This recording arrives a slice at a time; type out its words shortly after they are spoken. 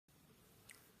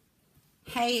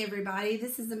Hey everybody,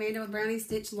 this is Amanda with Brownie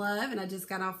Stitch Love, and I just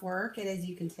got off work, and as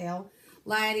you can tell,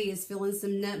 Laddie is feeling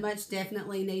some not much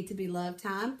definitely need to be love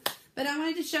time. But I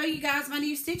wanted to show you guys my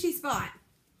new stitchy spot.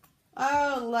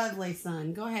 Oh, lovely,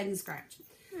 son. Go ahead and scratch.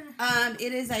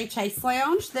 It is a chase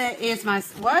lounge that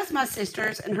was my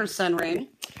sister's and her sunroom.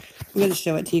 I'm going to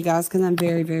show it to you guys because I'm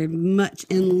very, very much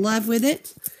in love with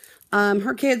it.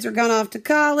 Her kids are gone off to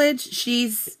college.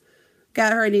 She's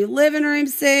got her a new living room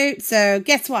suit. So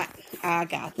guess what? I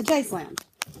got the chase lounge.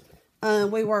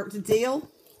 We worked a deal.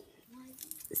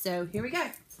 So here we go.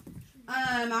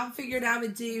 I figured I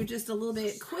would do just a little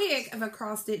bit quick of a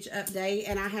cross stitch update,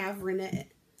 and I have Renee.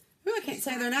 Ooh, I can't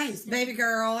say their names. Baby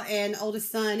girl and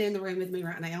oldest son in the room with me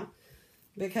right now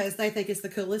because they think it's the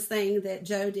coolest thing that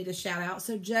Joe did a shout out.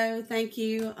 So Joe, thank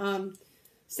you. I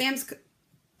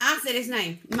said his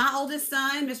name. My oldest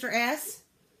son, Mr. S,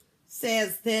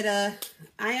 says that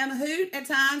I am a hoot at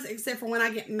times, except for when I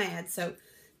get mad. So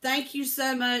thank you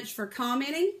so much for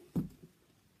commenting.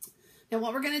 Now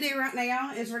what we're going to do right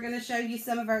now is we're going to show you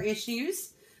some of our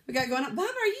issues we got going on. Bob,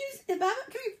 are you? Bob,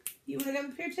 come here. You want to go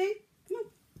up here too? Come on.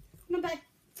 Come on, babe.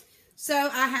 So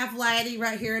I have Laddie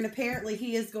right here, and apparently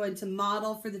he is going to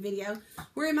model for the video.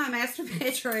 We're in my master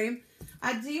bedroom.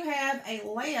 I do have a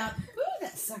lamp. Ooh,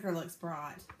 that sucker looks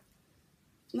broad.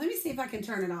 Let me see if I can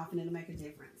turn it off and it'll make a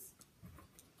difference.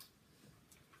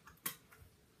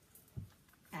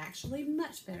 Actually,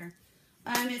 much better.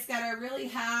 It's got a really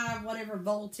high, whatever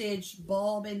voltage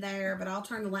bulb in there, but I'll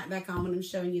turn the lamp back on when I'm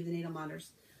showing you the Needleminders.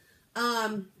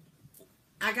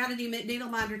 I got a new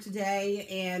Needleminder today,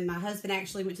 and my husband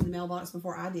actually went to the mailbox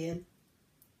before I did.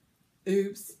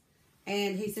 Oops.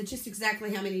 And he said, just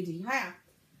exactly how many do you have?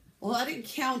 Well, I didn't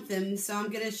count them, so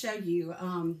I'm going to show you.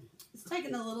 It's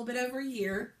taken a little bit over a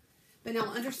year, but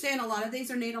now understand a lot of these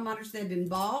are Needleminders that have been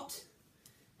bought,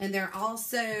 and they're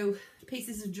also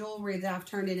pieces of jewelry that I've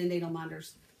turned into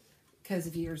Needleminders because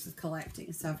of years of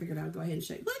collecting. So I figured I'd go ahead and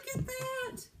show you. Look at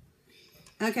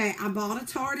that. Okay, I bought a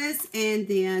TARDIS, and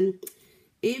then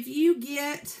if you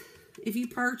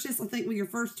purchase, I think with your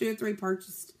first 2 or 3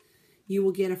 purchased, you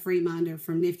will get a free minder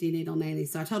from Nifty Needle Nanny.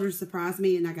 So I told her to surprise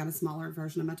me, and I got a smaller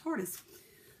version of my TARDIS.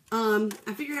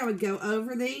 I figured I would go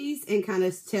over these and kind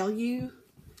of tell you.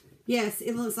 Yes,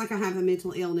 it looks like I have a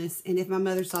mental illness, and if my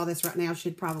mother saw this right now,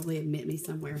 she'd probably admit me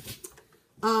somewhere.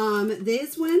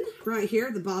 This one right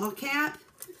here, the bottle cap,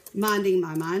 Minding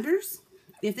My Minders.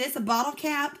 If this is a bottle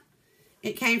cap,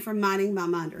 it came from Minding My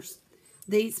Minders.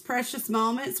 These Precious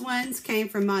Moments ones came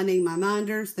from Minding My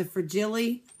Minders. The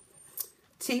Fragile,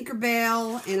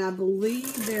 Tinkerbell, and I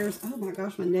believe there's, oh my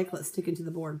gosh, my necklace sticking to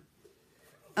the board.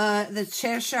 The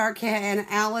Cheshire Cat and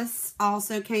Alice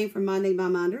also came from Minding My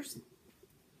Minders.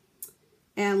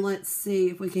 And let's see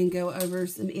if we can go over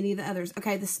any of the others.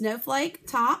 Okay, the Snowflake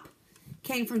top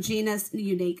came from Gina's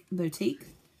Unique Boutique.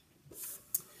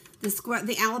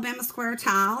 The Alabama Square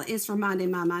tile is from Minding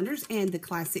My Minders, and the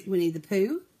classic Winnie the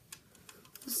Pooh.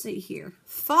 Let's see here.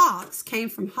 Fox came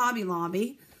from Hobby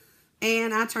Lobby,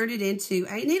 and I turned it into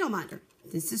a Needleminder.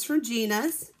 This is from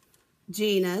Gina's.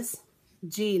 This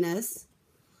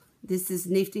is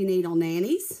Nifty Needle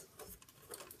Nannies.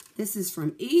 This is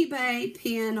from eBay,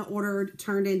 pin ordered,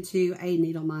 turned into a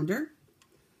Needleminder.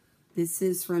 This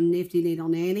is from Nifty Needle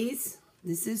Nannies.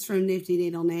 This is from Nifty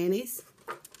Needle Nannies.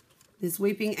 This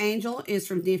Weeping Angel is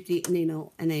from Nifty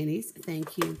Needle Nannies.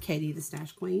 Thank you, Katie the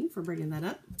Stash Queen, for bringing that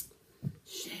up.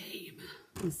 Shame.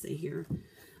 Let's see here.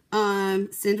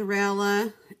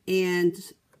 Cinderella and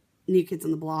New Kids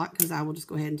on the Block, because I will just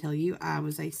go ahead and tell you, I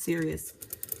was a serious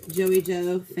Joey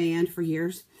Joe fan for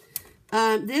years.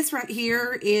 This right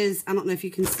here is, I don't know if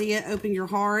you can see it, Open Your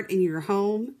Heart in Your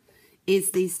Home.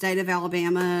 It's the State of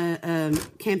Alabama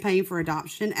campaign for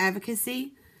adoption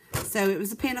advocacy. So it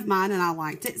was a pen of mine, and I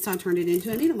liked it, so I turned it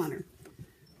into a Needleminder.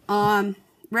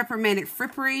 Reprimanded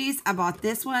Fripperies. I bought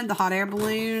this one, the Hot Air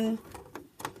Balloon.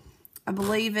 I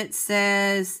believe it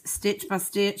says Stitch by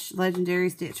Stitch, Legendary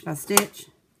Stitch by Stitch.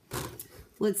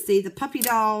 Let's see, the Puppy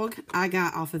Dog I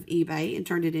got off of eBay and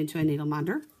turned it into a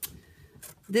Needleminder.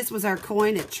 This was our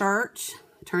coin at church,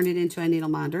 turned it into a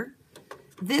Needleminder.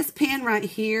 This pin right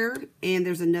here, and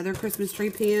there's another Christmas tree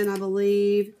pin, I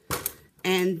believe.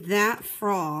 And that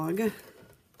frog.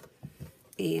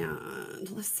 And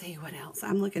let's see what else.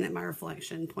 I'm looking at my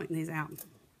reflection, pointing these out.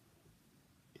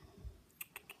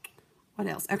 What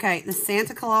else? Okay, the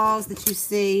Santa Claus that you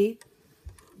see.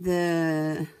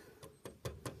 The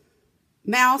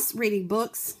mouse reading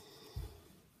books.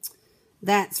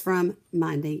 That's from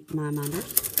Minding My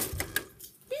Minders.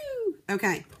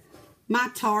 Okay. My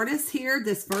TARDIS here,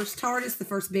 this first TARDIS, the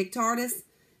first big TARDIS,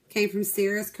 came from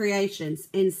Sarah's Creations.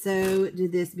 And so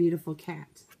did this beautiful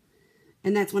cat.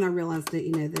 And that's when I realized that,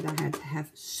 you know, that I had to have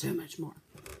so much more.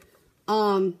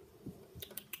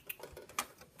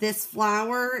 This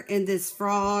flower and this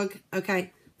frog.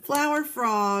 Okay, flower,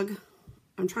 frog.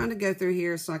 I'm trying to go through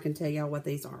here so I can tell y'all what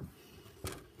these are.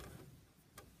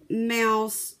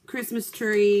 Mouse, Christmas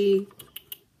tree.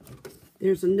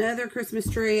 There's another Christmas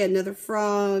tree, another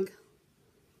frog.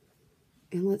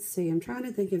 And let's see, I'm trying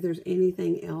to think if there's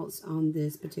anything else on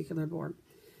this particular board.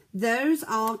 Those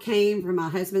all came from my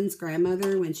husband's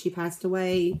grandmother when she passed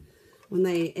away. And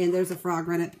there's a frog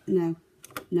right up, no,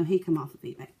 he come off of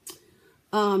eBay.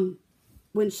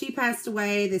 When she passed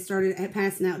away, they started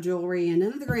passing out jewelry, and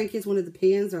none of the grandkids wanted the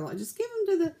pins. They're like, just give them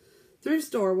to the thrift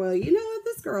store. Well, you know what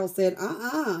this girl said?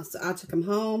 So I took them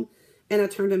home, and I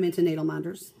turned them into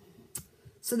Needleminders.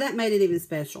 So that made it even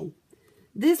special.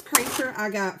 This creature I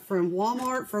got from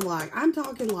Walmart for like, I'm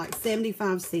talking like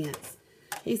 75 cents.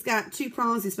 He's got 2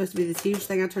 prongs. He's supposed to be this huge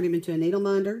thing. I turned him into a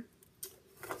Needleminder.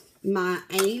 My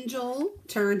angel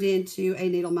turned into a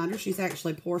Needleminder. She's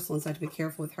actually porcelain, so I have to be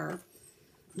careful with her.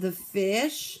 The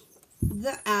fish,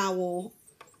 the owl,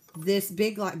 this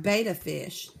big like beta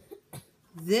fish,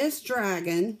 this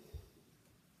dragon.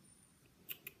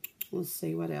 Let's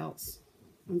see what else.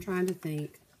 I'm trying to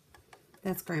think.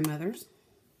 That's grandmother's.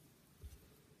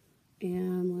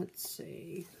 And let's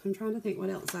see. I'm trying to think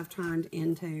what else I've turned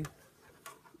into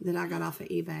that I got off of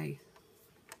eBay.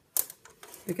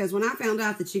 Because when I found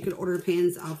out that you could order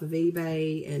pins off of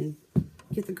eBay and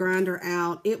get the grinder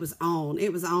out, it was on.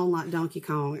 It was on like Donkey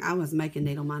Kong. I was making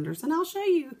Needleminders. And I'll show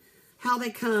you how they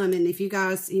come. And if you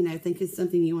guys, you know, think it's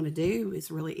something you want to do,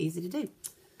 it's really easy to do.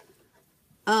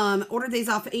 Ordered these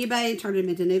off of eBay, turned them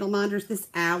into Needleminders. This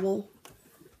owl,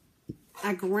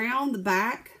 I ground the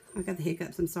back. I got the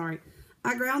hiccups, I'm sorry.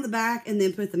 I ground the back and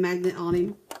then put the magnet on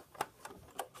him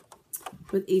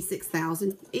with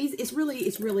E6000. It's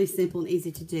really simple and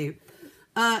easy to do.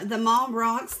 The Mom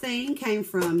Rocks thing came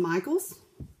from Michael's.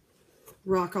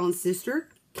 Rock On Sister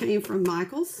came from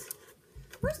Michael's.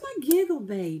 Where's my Giggle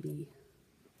Baby?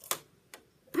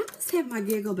 I must have my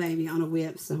Giggle Baby on a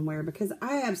whip somewhere because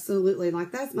I absolutely,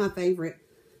 like, that's my favorite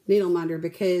Needleminder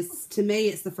because to me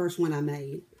it's the first one I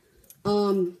made.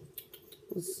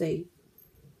 Let's see.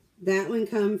 That one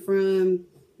come from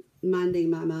Minding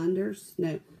My Minders.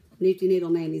 No, Nifty Needle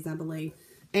Nannies, I believe.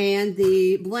 And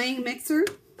the Bling Mixer.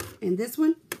 And this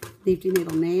one, Nifty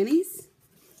Needle Nannies.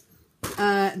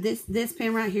 This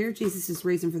pen right here, Jesus'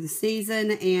 Reason for the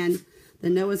Season, and the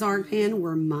Noah's Ark pen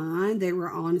were mine. They were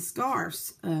on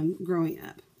scarves growing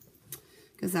up.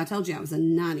 Because I told you I was a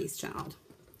 90s child.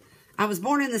 I was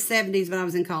born in the 70s, but I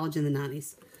was in college in the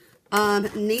 90s.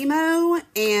 Nemo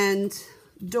and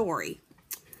Dory.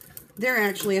 They're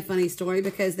actually a funny story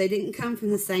because they didn't come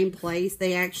from the same place.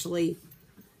 They actually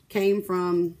came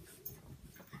from,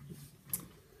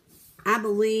 I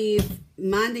believe,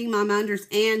 Minding My Minders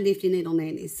and Nifty Needle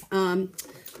Nannies.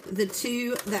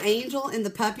 The angel and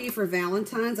the puppy for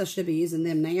Valentine's, I should be using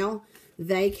them now.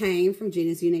 They came from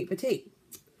Gina's Unique Boutique.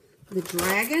 The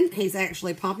dragon, he's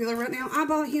actually popular right now. I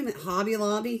bought him at Hobby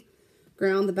Lobby.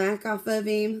 Ground the back off of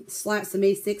him, slapped some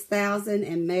E6000,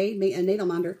 and made me a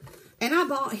Needleminder. And I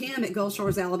bought him at Gulf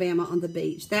Shores, Alabama on the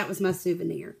beach. That was my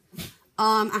souvenir.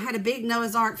 I had a big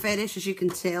Noah's Ark fetish, as you can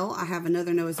tell. I have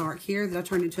another Noah's Ark here that I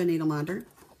turned into a Needleminder.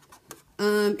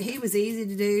 He was easy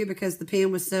to do because the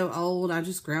pen was so old. I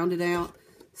just ground it out,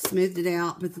 smoothed it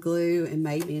out, put the glue, and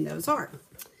made me a Noah's Ark.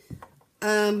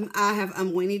 I'm a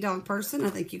weenie dog person.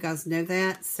 I think you guys know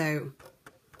that. So,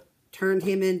 turned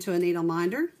him into a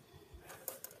Needleminder.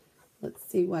 Let's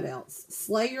see what else.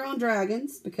 Slay Your Own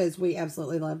Dragons, because we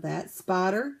absolutely love that.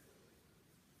 Spider.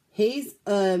 He's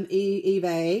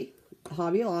eBay,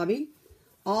 Hobby Lobby.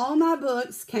 All my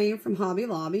books came from Hobby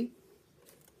Lobby.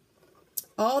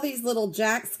 All these little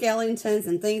Jack Skellingtons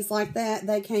and things like that,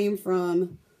 they came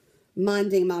from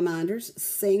Minding My Minders.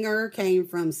 Singer came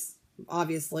from,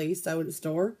 obviously, Sew and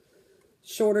Store.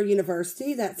 Shorter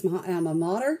University, that's my alma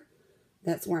mater.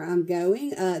 That's where I'm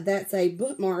going. That's a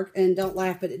bookmark, and don't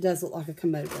laugh, but it does look like a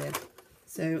commode lid.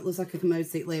 So it looks like a commode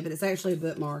seat lid, but it's actually a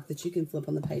bookmark that you can flip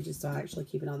on the pages, so I actually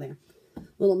keep it on there.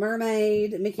 Little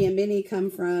Mermaid, Mickey and Minnie come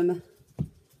from Minding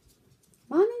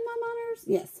My Minders?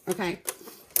 Yes, okay.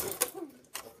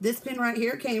 This pen right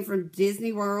here came from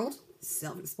Disney World.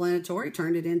 Self-explanatory.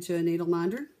 Turned it into a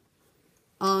Needleminder.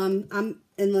 And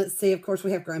let's see, of course,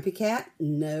 we have Grumpy Cat.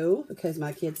 No, because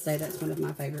my kids say that's one of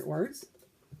my favorite words.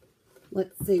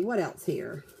 Let's see, what else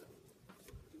here?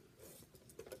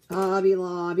 Hobby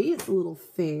Lobby, it's a little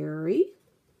fairy.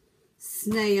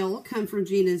 Snail, come from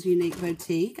Gina's Unique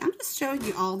Boutique. I'm just showing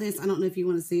you all this. I don't know if you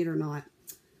want to see it or not.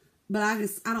 But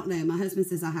I don't know. My husband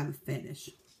says I have a fetish.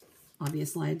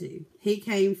 Obviously I do. He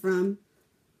came from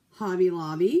Hobby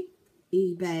Lobby,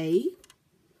 eBay,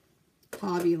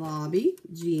 Hobby Lobby,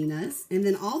 Genus, and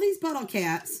then all these bottle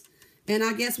caps. And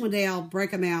I guess one day I'll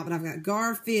break them out, but I've got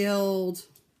Garfield.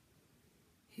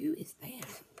 Who is that?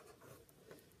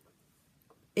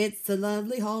 It's a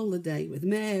Lovely Holiday with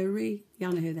Mary.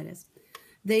 Y'all know who that is.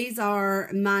 These are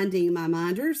Minding My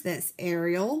Minders. That's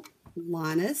Ariel,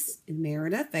 Linus, and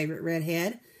Merida, favorite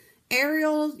redhead.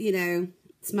 Ariel, you know,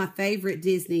 it's my favorite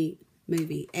Disney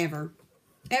movie ever.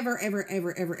 Ever.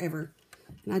 And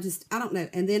I don't know.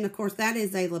 And then, of course, that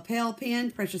is a lapel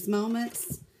pin, Precious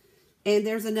Moments. And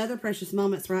there's another Precious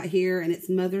Moments right here, and it's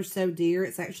Mother So Dear.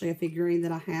 It's actually a figurine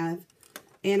that I have.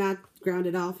 And I ground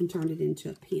it off and turned it into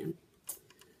a pin.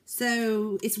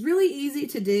 So, it's really easy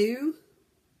to do.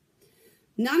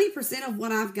 90% of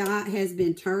what I've got has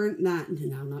been turned.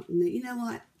 You know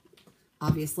what?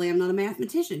 Obviously, I'm not a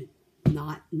mathematician.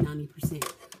 Not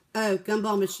 90%. Oh,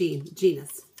 gumball machine,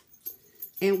 Genus.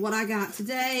 And what I got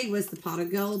today was the pot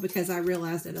of gold because I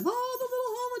realized that of all the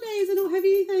little holidays, I don't have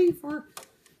anything for,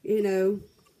 you know,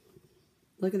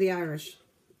 look at the Irish.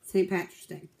 St. Patrick's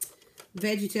Day.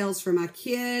 VeggieTales for my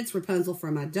kids. Rapunzel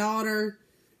for my daughter.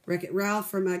 Wreck-It Ralph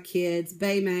for my kids.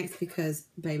 Baymax because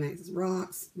Baymax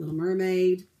rocks. Little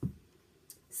Mermaid.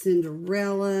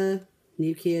 Cinderella.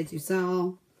 New Kids you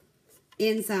saw.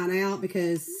 Inside Out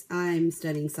because I'm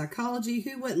studying psychology.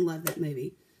 Who wouldn't love that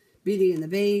movie? Beauty and the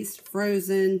Beast.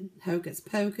 Frozen. Hocus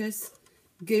Pocus.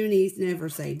 Goonies Never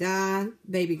Say Die.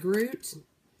 Baby Groot.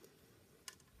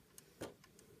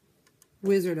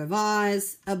 Wizard of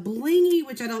Oz. A blingy,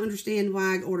 which I don't understand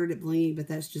why I ordered it blingy, but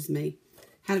that's just me.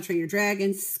 How to Train Your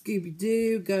Dragon,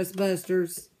 Scooby-Doo,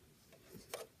 Ghostbusters.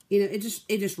 You know, it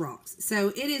just rocks. So,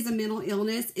 it is a mental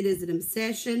illness. It is an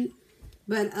obsession.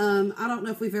 But, I don't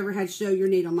know if we've ever had Show Your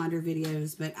Needleminder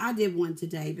videos, but I did one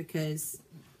today because,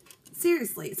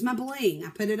 seriously, it's my bling.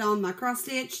 I put it on my cross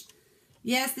stitch.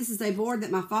 Yes, this is a board that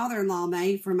my father-in-law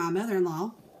made for my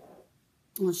mother-in-law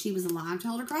when she was alive to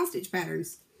hold her cross stitch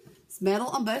patterns. It's metal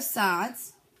on both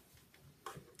sides.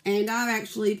 And I've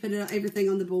actually put everything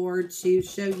on the board to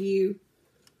show you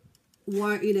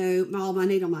what, you know, all my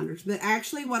Needleminders. But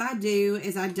actually what I do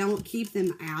is I don't keep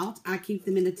them out. I keep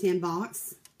them in a tin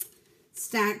box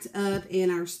stacked up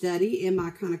in our study in my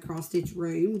kind of cross stitch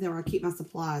room. There I keep my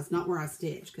supplies, not where I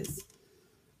stitch because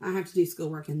I have to do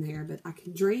schoolwork in there. But I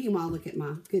can dream while I look at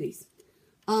my goodies.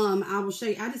 I will show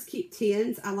you. I just keep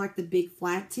tins. I like the big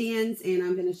flat tins, and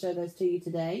I'm going to show those to you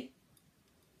today.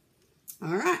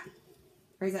 All right.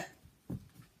 Raise up.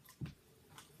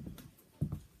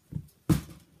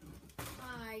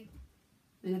 Hi.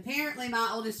 And apparently my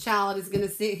oldest child is going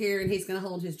to sit here and he's going to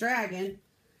hold his dragon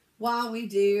while we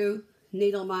do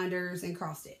Needleminders and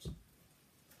cross stitch.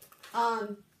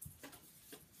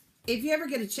 If you ever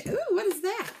get a chance, ooh, what is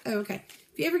that? Oh, okay.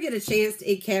 If you ever get a chance to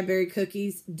eat Cadbury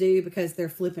cookies, do because they're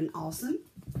flipping awesome.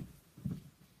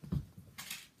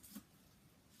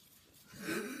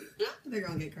 They're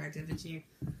going to get cracked up at you.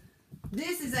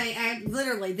 This is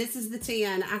literally, this is the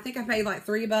tin. I think I paid like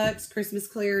 $3 Christmas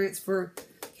clearance for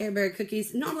Cadbury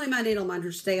cookies. Normally my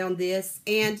Needleminders stay on this.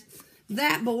 And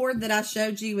that board that I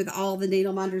showed you with all the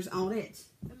Needleminders on it.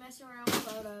 We're messing around with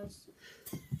photos.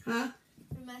 Huh?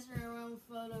 We're messing around with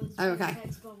photos. Okay.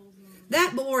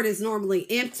 That board is normally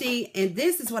empty, and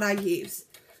this is what I use.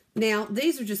 Now,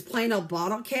 these are just plain old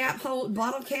bottle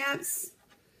caps.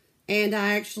 And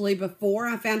I actually, before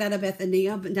I found out about the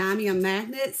neodymium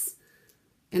magnets,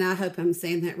 and I hope I'm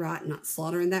saying that right, not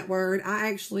slaughtering that word, I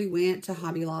actually went to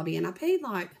Hobby Lobby, and I paid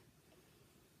like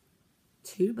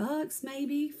 $2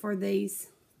 maybe for these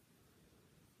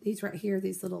right here,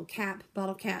 these little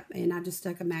bottle cap, and I just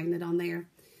stuck a magnet on there.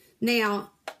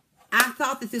 Now, I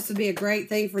thought that this would be a great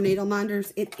thing for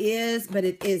Needleminders. It is, but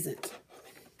it isn't.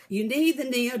 You need the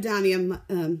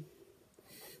neodymium.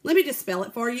 Let me just spell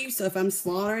it for you, so if I'm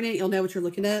slaughtering it, you'll know what you're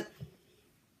looking at.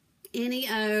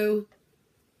 N-E-O.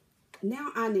 Now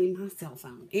I need my cell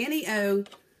phone. N-E-O-D-Y-N-I-U-M.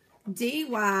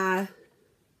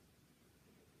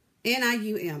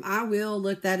 I will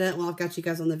look that up while I've got you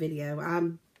guys on the video. I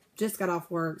just got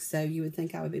off work, so you would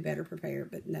think I would be better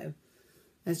prepared, but no.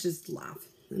 That's just life.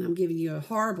 And I'm giving you a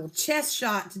horrible chest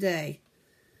shot today.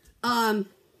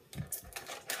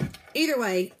 Either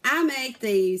way, I make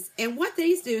these, and what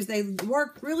these do is they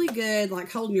work really good,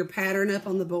 like holding your pattern up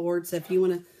on the board. So if you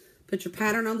want to put your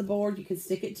pattern on the board, you can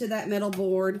stick it to that metal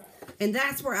board, and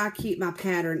that's where I keep my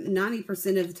pattern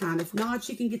 90% of the time. If not,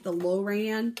 you can get the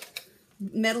Loran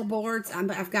metal boards.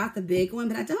 I've got the big one,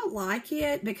 but I don't like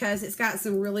it because it's got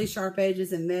some really sharp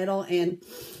edges and metal, and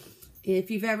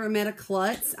if you've ever met a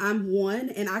klutz, I'm one,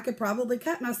 and I could probably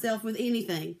cut myself with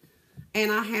anything.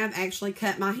 And I have actually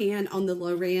cut my hand on the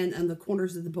lower end and the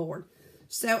corners of the board.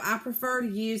 So I prefer to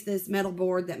use this metal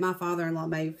board that my father-in-law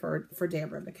made for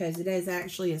Deborah because it is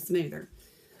actually a smoother.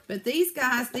 But these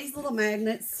guys, these little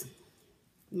magnets,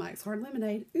 Mike's Hard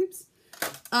Lemonade, oops.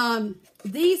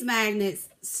 These magnets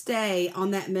stay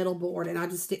on that metal board and I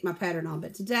just stick my pattern on.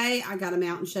 But today I got them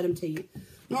out and showed them to you.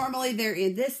 Normally they're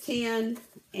in this tin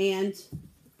and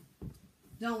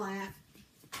don't laugh.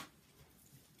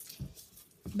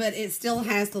 But it still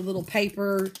has the little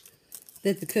paper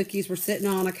that the cookies were sitting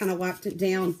on. I kind of wiped it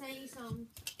down.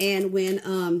 And when,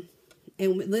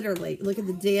 and literally, look at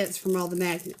the dents from all the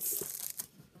magnets.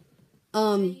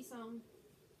 Some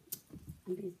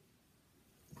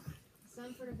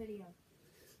for the video.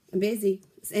 I'm busy.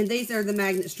 And these are the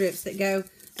magnet strips that go,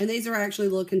 and these are actually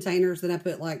little containers that I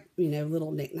put like, you know,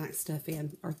 little knick-knack stuff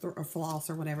in, or floss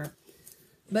or whatever.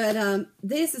 But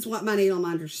this is what my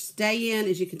Needleminders stay in.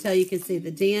 As you can tell, you can see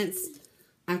the dents.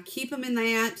 I keep them in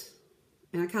that,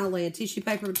 and I kind of lay a tissue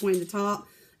paper between the top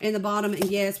and the bottom. And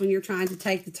yes, when you're trying to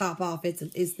take the top off, it's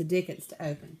the dickens to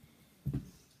open.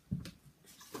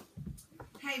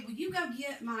 Hey, will you go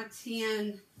get my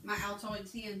tin, my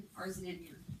Altoid tin, or is it in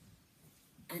here?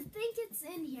 I think it's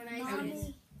in here,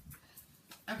 Mommy.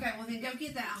 Okay, well then go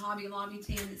get that Hobby Lobby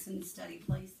tin that's in the study,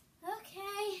 please.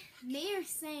 Okay. Me or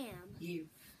Sam? You.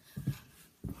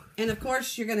 And of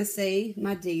course, you're going to see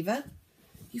my diva.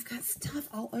 You've got stuff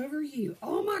all over you.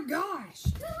 Oh my gosh.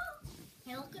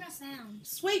 Hey, look at our sound.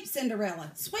 Sweep,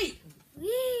 Cinderella. Sweep.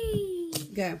 Whee!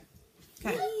 Go.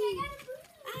 Okay. Look,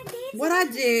 What I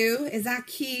do is I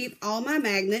keep all my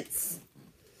magnets.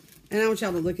 And I want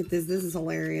y'all to look at this. This is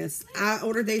hilarious. I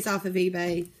ordered these off of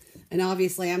eBay. And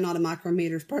obviously, I'm not a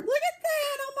micrometers person. Look at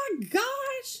that. Oh my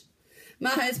gosh. My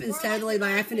husband's totally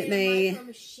laughing at me.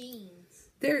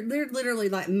 They're literally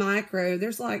like micro.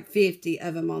 There's like 50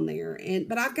 of them on there.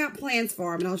 But I've got plans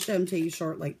for them, and I'll show them to you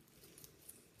shortly.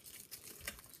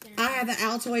 I have an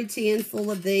Altoid tin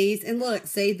full of these. And look,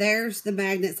 see, there's the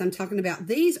magnets I'm talking about.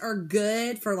 These are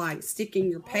good for like sticking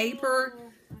your paper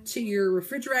to your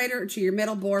refrigerator, to your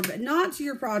metal board, but not to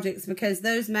your projects because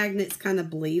those magnets kind of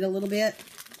bleed a little bit.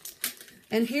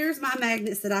 And here's my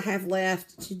magnets that I have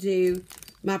left to do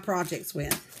my projects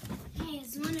with. Hey,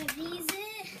 is one of these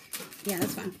it? Yeah,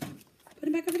 that's fine. Put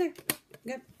them back over there.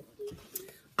 Good.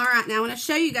 All right, now I want to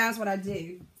show you guys what I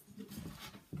do.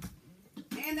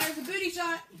 And there's a booty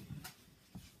shot.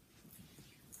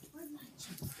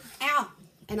 Ow.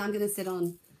 And I'm going to sit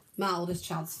on my oldest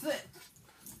child's foot.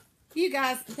 You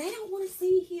guys, they don't want to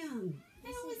see him.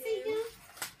 They don't want to see him.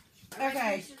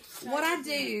 Okay, what I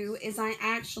do is I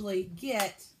actually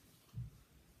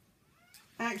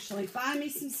find me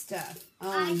some stuff.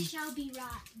 I shall be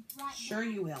right Sure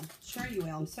you will. Sure you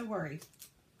will. I'm so worried.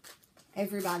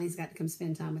 Everybody's got to come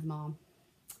spend time with Mom.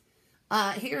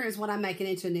 Here is what I'm making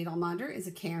into a Needleminder, is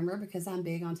a camera, because I'm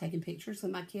big on taking pictures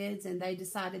with my kids, and they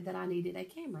decided that I needed a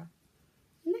camera.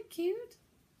 Isn't that cute?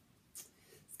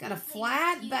 It's got a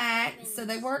flat back, so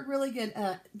they work really good.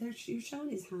 You're showing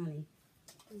his honey.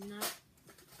 No.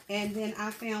 And then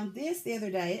I found this the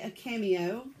other day, a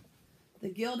Cameo, the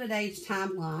Gilded Age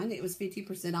Timeline. It was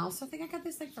 50% off, so I think I got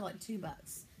this thing for like $2.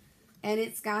 And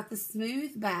it's got the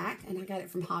smooth back, and I got it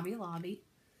from Hobby Lobby.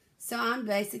 So I'm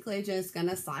basically just going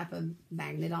to slap a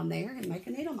magnet on there and make a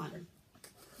Needleminder.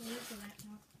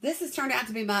 This has turned out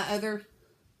to be my other,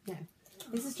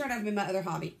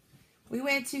 hobby. We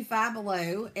went to Five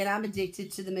Below, and I'm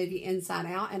addicted to the movie Inside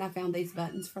Out, and I found these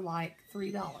buttons for like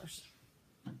 $3.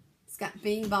 It's got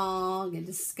Bing Bong and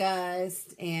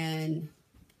Disgust and,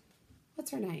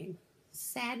 what's her name?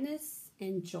 Sadness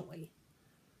and Joy.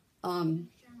 In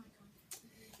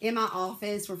my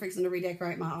office, we're fixing to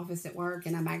redecorate my office at work,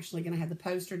 and I'm actually going to have the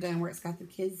poster done where it's got the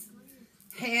kid's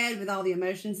head with all the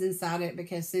emotions inside it,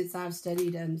 because since I've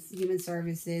studied human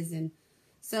services and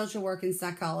social work and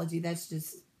psychology, that's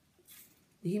just,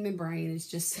 the human brain is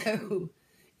just so,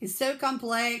 it's so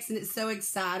complex, and it's so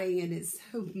exciting, and it's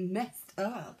so messed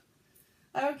up.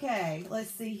 Okay, let's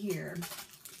see here.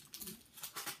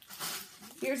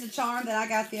 Here's a charm that I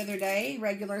got the other day,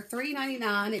 regular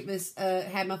 $3.99. It was,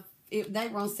 they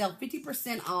were on sale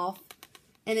 50% off,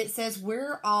 and it says,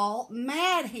 "We're all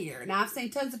mad here." Now, I've seen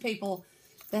tons of people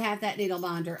that have that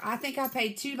Needleminder. I think I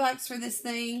paid $2 for this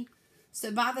thing,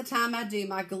 so by the time I do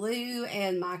my glue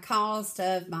and my cost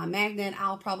of my magnet,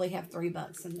 I'll probably have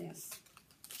 $3 in this.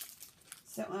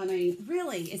 So, I mean,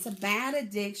 really, it's a bad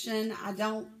addiction.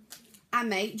 I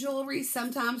make jewelry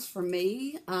sometimes for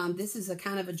me. This is a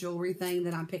kind of a jewelry thing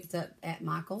that I picked up at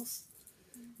Michael's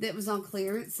that was on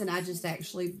clearance, and I just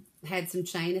actually had some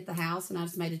chain at the house, and I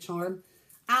just made a charm.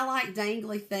 I like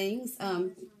dangly things.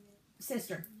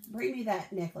 Sister, bring me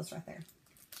that necklace right there.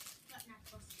 What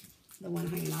necklace? The one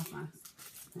hanging off my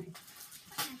thing.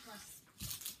 What necklace?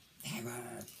 That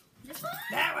one. This one?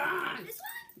 That one. This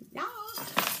one? Yeah.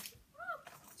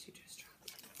 She just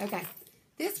dropped it. Okay.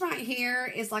 This right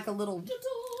here is like a little...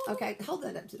 Okay, hold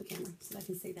that up to the camera so they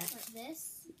can see that. Like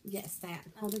this? Yes, that.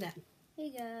 Hold it up. Here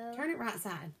you go. Turn it right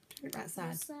side. Turn it right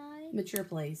side. This side. Mature,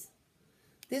 please.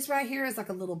 This right here is like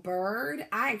a little bird.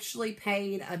 I actually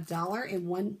paid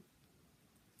 $1.01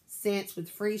 with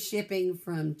free shipping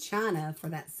from China for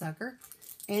that sucker.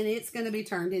 And it's going to be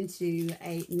turned into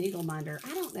a needleminder.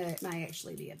 I don't know. It may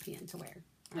actually be a pin to wear.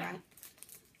 All right.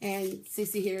 And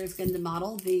Sissy here is going to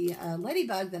model the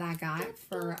ladybug that I got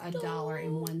for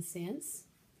 $1.01.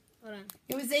 Hold on.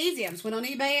 It was easy. I just went on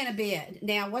eBay and a bid.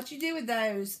 Now, what you do with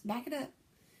those, back it up.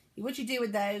 What you do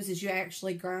with those is you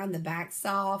actually grind the backs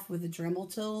off with a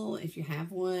Dremel tool, if you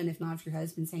have one. If not, if your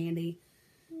husband's handy.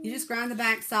 You just grind the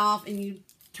backs off and you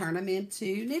turn them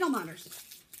into needleminders.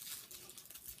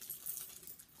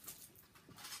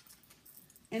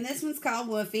 And this one's called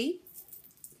Woofy,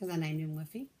 because I named him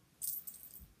Woofy.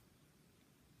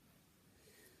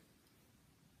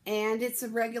 And it's a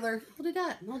regular, hold it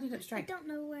up I straight. don't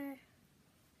know where.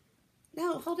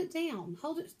 No, hold it down.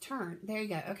 Hold it, turn. There you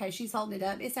go. Okay, she's holding it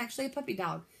up. It's actually a puppy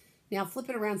dog. Now flip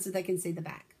it around so they can see the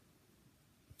back.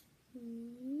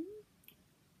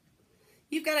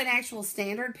 You've got an actual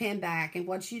standard pin back, and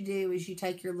what you do is you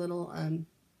take your little,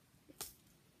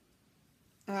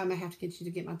 I may have to get you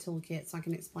to get my toolkit so I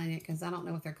can explain it, because I don't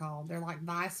know what they're called. They're like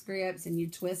vice grips, and you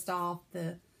twist off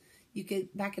the, you can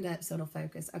back it up so it'll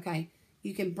focus. Okay,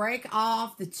 you can break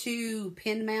off the two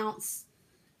pin mounts,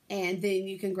 and then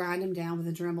you can grind them down with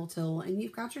a Dremel tool, and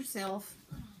you've got yourself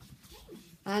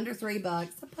under $3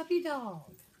 a puppy dog.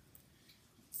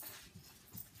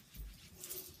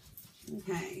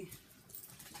 Okay.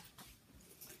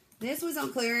 This was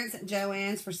on clearance at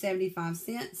Joann's for 75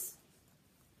 cents.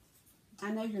 I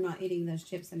know you're not eating those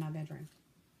chips in my bedroom.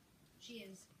 She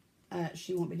is.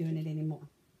 She won't be doing it anymore.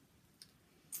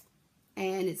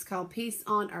 And it's called Peace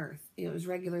on Earth. It was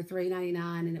regular $3.99,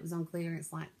 and it was on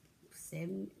clearance like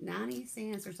 90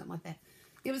 cents or something like that.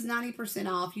 It was 90%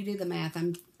 off. You do the math.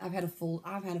 I've had a full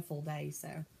day, so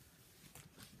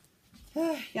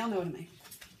y'all know what I mean.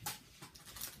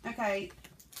 Okay,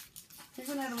 here's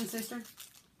another one, sister.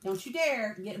 Don't you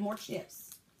dare get more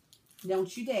chips.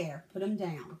 Don't you dare put them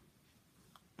down.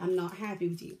 I'm not happy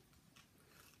with you.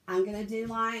 I'm gonna do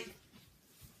like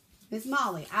Miss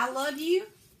Molly. I love you,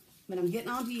 but I'm getting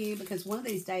on to you because one of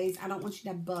these days I don't want you to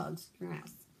have bugs in your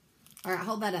house. All right,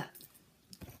 hold that up.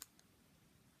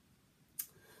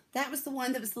 That was the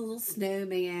one that was the little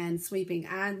snowman sweeping.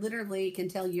 I literally can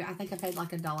tell you, I think I paid like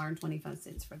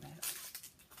 $1.25 for that.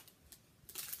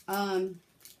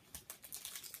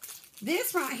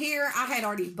 This right here, I had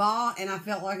already bought, and I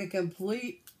felt like a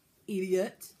complete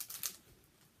idiot.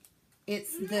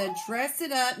 It's the Dress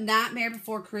It Up Nightmare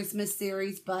Before Christmas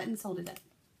series buttons. Hold it up.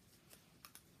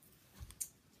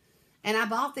 And I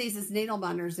bought these as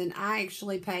needleminders, and I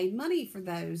actually paid money for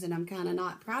those, and I'm kind of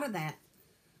not proud of that.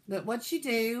 But what you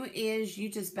do is you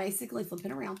just basically flip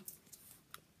it around.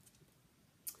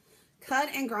 Cut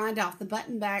and grind off the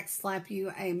button back, slap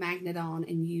you a magnet on,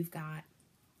 and you've got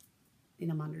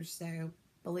needleminders. So,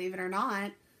 believe it or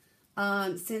not,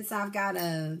 since I've got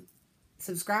a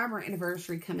subscriber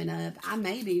anniversary coming up, I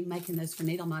may be making those for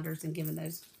needleminders and giving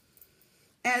those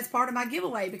as part of my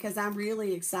giveaway, because I'm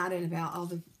really excited about all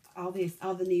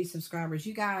the new subscribers.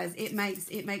 You guys, it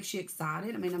makes you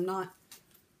excited. I mean,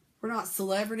 we're not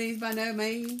celebrities by no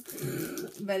means,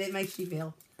 but it makes you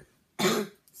feel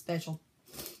special.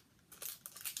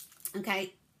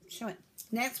 Okay, show it.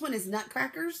 Next one is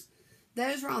nutcrackers.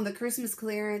 Those were on the Christmas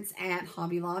clearance at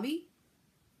Hobby Lobby.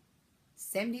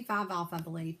 75 off, I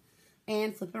believe.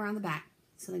 And flip it around the back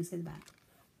so they can see the back.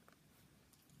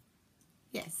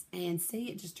 Yes, and see,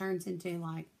 it just turns into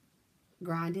like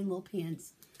grinding little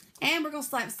pins. And we're going to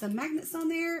slap some magnets on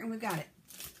there, and we've got it.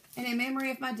 And in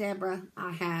memory of my Deborah,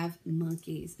 I have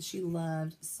monkeys. She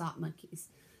loved sock monkeys.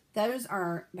 Those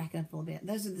are, back up a little bit,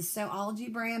 those are the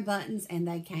Soology brand buttons, and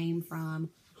they came from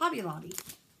Hobby Lobby.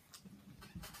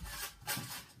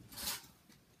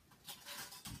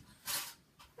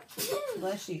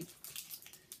 Bless you.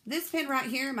 This pin right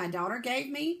here, my daughter gave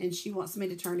me, and she wants me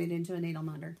to turn it into a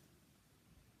needleminder.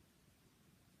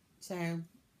 So,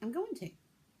 I'm going to.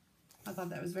 I thought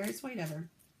that was very sweet of her.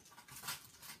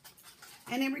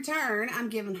 And in return, I'm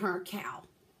giving her a cow.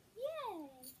 Yay!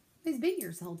 He's been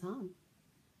here the whole time.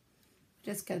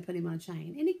 Just gotta put him on a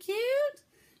chain. Isn't he cute?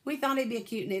 We thought he'd be a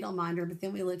cute needleminder, but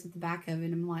then we looked at the back of it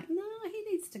and I'm like, no, he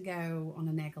needs to go on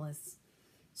a necklace.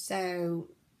 So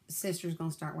sister's going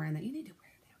to start wearing that. You need to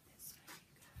wear it out this way.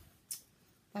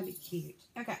 That'd be cute.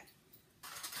 Okay.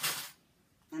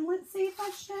 And let's see if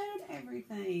I showed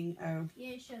everything. Oh.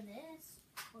 You didn't show this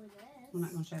or this. I'm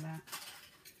not going to show that.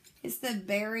 It's the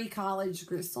Berry College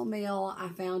Gristle Mill. I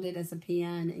found it as a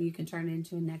pin, and you can turn it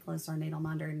into a necklace or a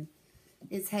needleminder. And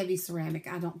it's heavy ceramic.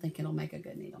 I don't think it'll make a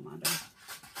good needleminder.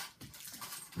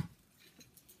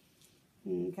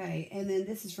 Okay, and then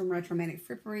this is from Retromantic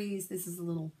Fripperies. This is a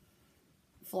little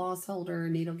floss holder,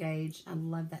 needle gauge. I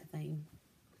love that thing.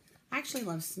 I actually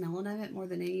love smelling of it more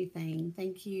than anything.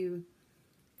 Thank you.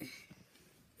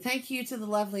 Thank you to the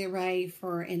lovely Array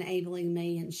for enabling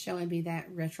me and showing me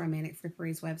that Retromantic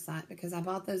Fripperies website, because I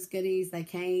bought those goodies. They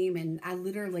came, and I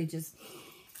literally just,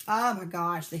 oh my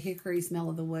gosh, the hickory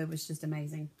smell of the wood was just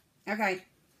amazing. Okay,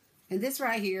 and this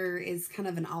right here is kind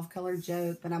of an off-color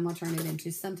joke, but I'm going to turn it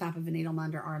into some type of a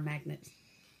needleminder or a magnet.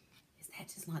 Is that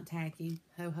just not tacky?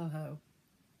 Ho, ho, ho.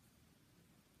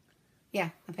 Yeah,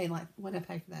 I paid like, what did I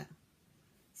pay for that?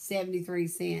 73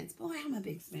 cents. Boy, I'm a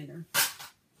big spender.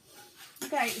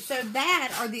 Okay, so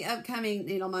that are the upcoming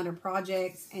needleminder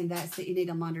projects, and that's the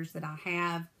needleminders that I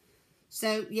have.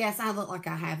 So, yes, I look like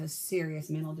I have a serious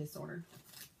mental disorder.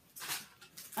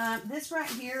 This right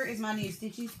here is my new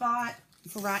stitching spot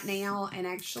for right now, and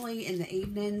actually in the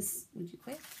evenings, would you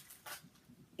quit?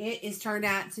 It is turned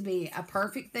out to be a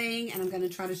perfect thing, and I'm going to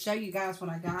try to show you guys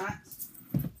what I got.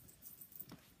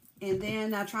 And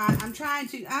then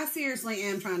I seriously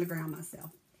am trying to ground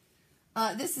myself.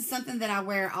 This is something that I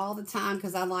wear all the time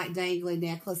because I like dangly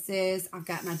necklaces. I've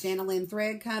got my Janelin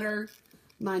thread cutter.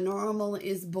 My normal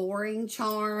is boring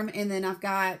charm. And then I've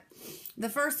got the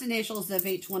first initials of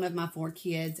each one of my 4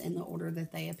 kids in the order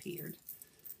that they appeared.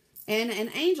 And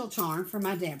an angel charm for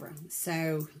my Deborah.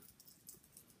 So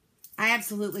I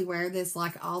absolutely wear this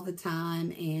like all the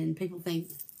time. And people think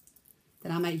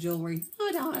that I make jewelry. No,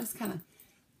 I don't. I just kind of...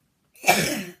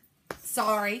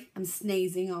 Sorry, I'm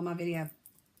sneezing on my video.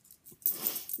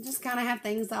 Just kind of have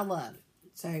things I love.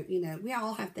 So, you know, we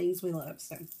all have things we love.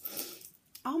 So,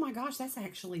 oh my gosh, that's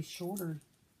actually shorter.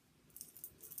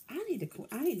 I need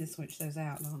to switch those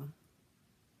out, don't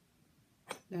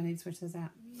I? Do I need to switch those out?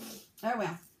 Oh,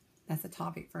 well, that's a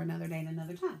topic for another day and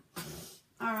another time.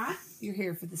 All right, you're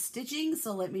here for the stitching,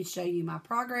 so let me show you my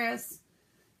progress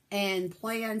and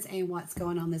plans and what's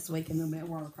going on this week in the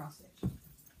world of cross stitch.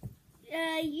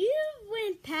 You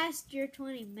went past your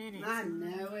 20 minutes. I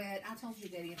know it. I told you,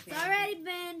 Daddy. It's already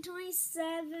been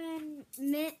 27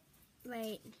 minutes.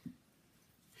 Wait.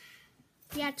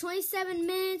 Yeah, 27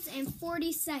 minutes and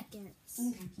 40 seconds.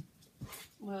 Okay.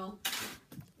 Well,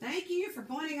 thank you for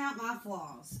pointing out my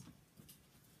flaws.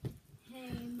 Hey,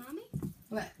 Mommy?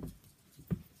 What?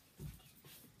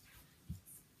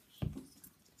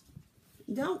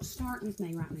 Don't start with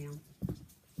me right now.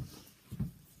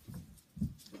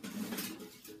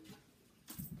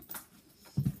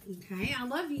 Okay, I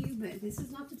love you, but this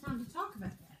is not the time to talk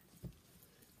about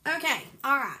that. Okay,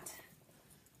 all right.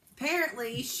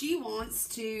 Apparently, she wants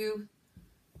to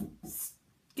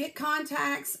get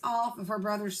contacts off of her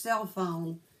brother's cell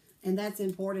phone, and that's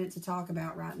important to talk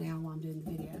about right now while I'm doing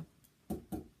the video.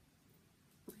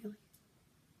 Really?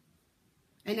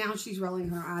 And now she's rolling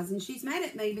her eyes, and she's mad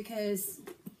at me because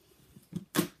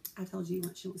I told you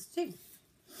what she wants to do.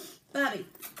 Bubby,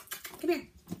 come here.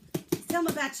 Tell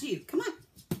me about you. Come on.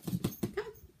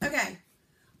 Okay,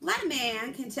 let a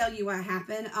man can tell you what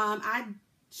happened. I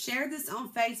shared this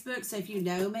on Facebook, so if you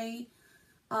know me,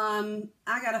 I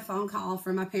got a phone call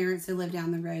from my parents who live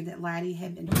down the road that Laddie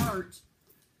had been hurt,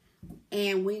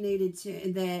 and we needed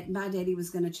to, that my daddy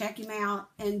was going to check him out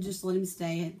and just let him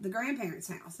stay at the grandparents'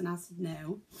 house. And I said,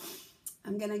 no,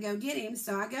 I'm going to go get him.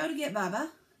 So I go to get Bubba,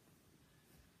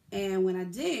 and when I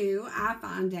do, I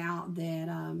find out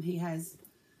that he has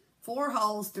 4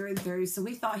 holes through and through, so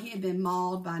we thought he had been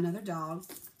mauled by another dog.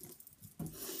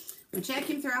 We check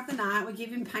him throughout the night. We give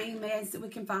him pain meds that we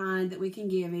can find, that we can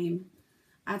give him.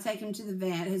 I take him to the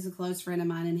vet, who's a close friend of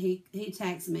mine, and he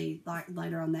texts me like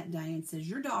later on that day and says,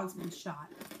 your dog's been shot.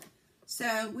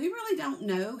 So we really don't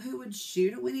know who would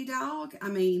shoot a Winnie dog. I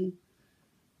mean,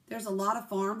 there's a lot of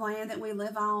farmland that we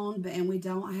live on, and we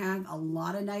don't have a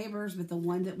lot of neighbors, but the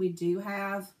one that we do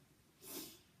have,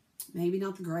 maybe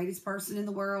not the greatest person in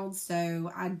the world.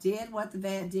 So I did what the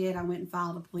vet did. I went and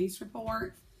filed a police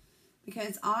report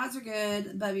because odds are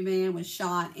good Bubby Man was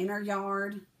shot in our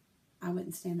yard. I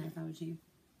wouldn't stand there if I was you.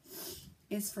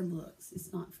 It's for looks.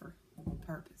 It's not for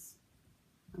purpose.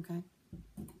 Okay?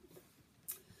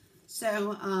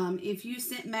 So if you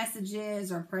sent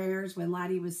messages or prayers when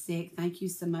Laddie was sick, thank you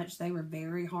so much. They were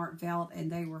very heartfelt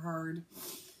and they were heard.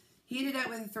 He ended up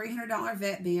with a $300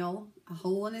 vet bill, a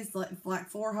hole in his, like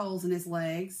 4 holes in his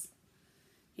legs.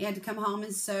 He had to come home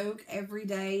and soak every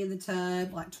day in the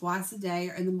tub, like twice a day,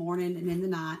 or in the morning and in the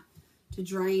night, to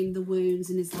drain the wounds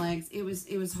in his legs. It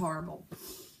was horrible.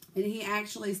 And he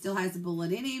actually still has a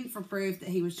bullet in him for proof that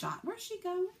he was shot. Where's she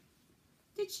going?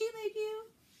 Did she leave you?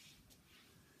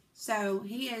 So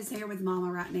he is here with Mama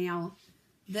right now.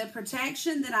 The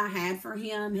protection that I had for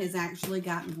him has actually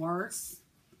gotten worse.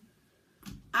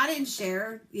 I didn't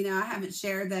share, I haven't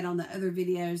shared that on the other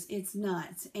videos. It's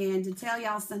nuts. And to tell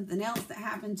y'all something else that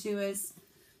happened to us,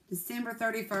 December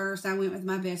 31st, I went with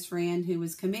my best friend who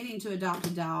was committing to adopt a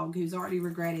dog, who's already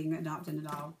regretting adopting a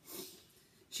dog.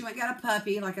 She went and got a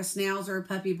puppy, like a Schnauzer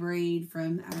puppy breed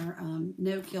from our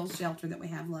no-kill shelter that we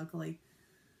have locally.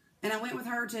 And I went with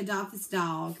her to adopt this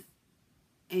dog.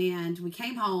 And we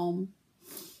came home,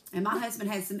 and my husband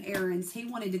had some errands he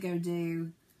wanted to go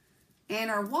do. And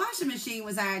our washing machine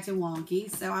was acting wonky.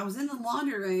 So I was in the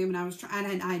laundry room, and I was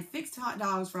trying. I had fixed hot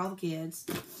dogs for all the kids,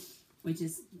 which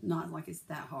is not like it's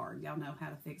that hard. Y'all know how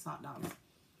to fix hot dogs.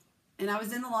 And I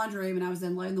was in the laundry room, and I was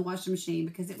unloading the washing machine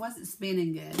because it wasn't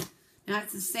spinning good. Now,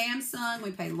 it's a Samsung.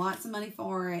 We paid lots of money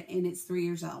for it, and it's 3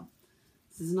 years old.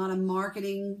 This is not a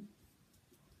marketing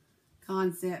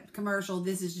concept commercial.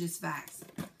 This is just facts.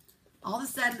 All of a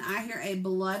sudden, I hear a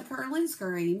blood-curdling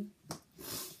scream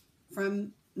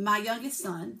from my youngest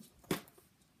son,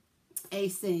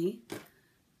 AC,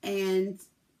 and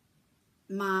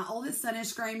my oldest son is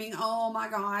screaming, "Oh my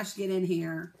gosh, get in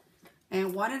here."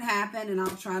 And what had happened, and I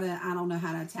don't know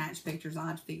how to attach pictures. I'll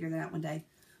have to figure that out one day.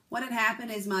 What had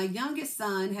happened is my youngest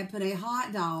son had put a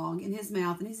hot dog in his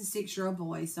mouth, and he's a 6-year-old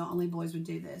boy, so only boys would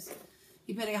do this.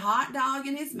 He put a hot dog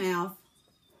in his mouth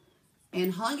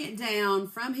and hung it down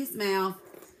from his mouth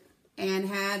and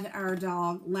had our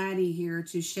dog, Laddie, here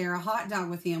to share a hot dog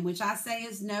with him, which I say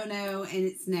is no-no, and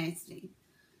it's nasty.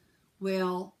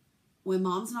 Well, when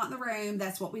Mom's not in the room,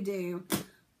 that's what we do.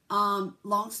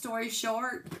 Long story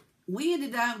short, we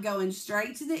ended up going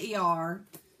straight to the ER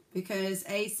because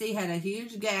AC had a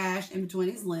huge gash in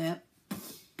between his lip.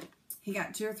 He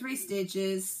got 2 or 3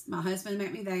 stitches. My husband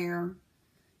met me there.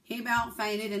 He about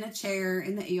fainted in a chair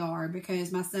in the ER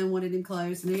because my son wanted him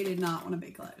close, and he did not want to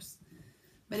be close.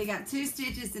 But he got 2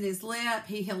 stitches in his lip.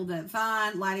 He healed up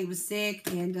fine. Laddie was sick,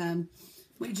 and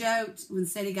we joked and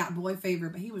said he got boy fever,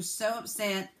 but he was so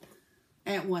upset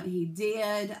at what he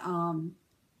did.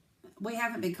 We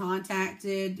haven't been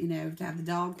contacted, to have the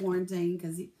dog quarantined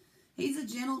because he's a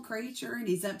gentle creature, and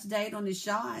he's up to date on his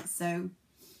shots. So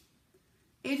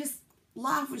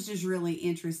life was just really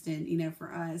interesting,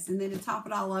 for us. And then to top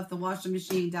it all off, the washing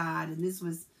machine died, and this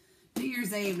was New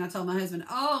Year's Eve, and I told my husband,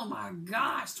 "Oh my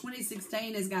gosh,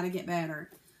 2016 has got to get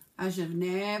better." I should have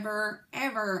never,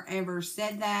 ever, ever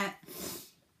said that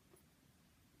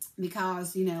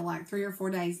because, like 3 or 4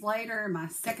 days later, my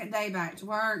second day back to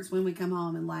work is when we come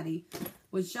home and Laddie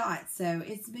was shot. So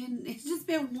it's just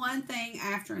been one thing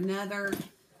after another.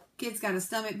 Kid's got a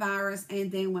stomach virus, and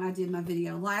then when I did my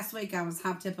video last week, I was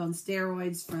hyped up on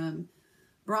steroids from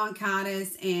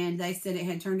bronchitis, and they said it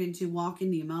had turned into walking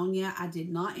pneumonia. I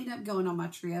did not end up going on my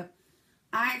trip.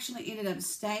 I actually ended up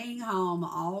staying home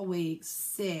all week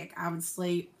sick. I would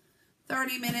sleep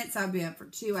 30 minutes, I'd be up for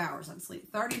 2 hours. I'd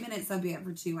sleep 30 minutes, I'd be up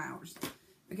for 2 hours.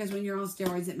 Because when you're on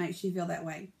steroids, it makes you feel that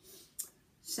way.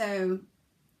 So,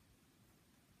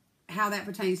 how that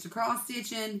pertains to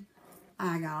cross-stitching,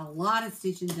 I got a lot of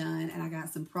stitching done, and I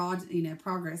got some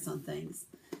progress on things.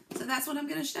 So that's what I'm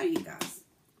going to show you guys.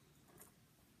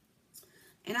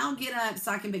 And I'll get up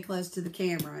so I can be close to the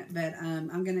camera, but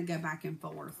I'm going to go back and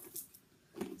forth.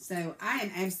 So I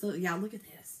am absolutely, y'all look at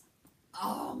this.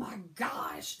 Oh my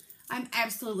gosh. I'm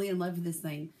absolutely in love with this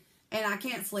thing. And I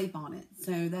can't sleep on it,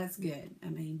 so that's good. I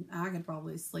mean, I could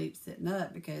probably sleep sitting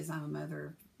up because I'm a mother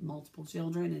of multiple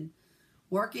children and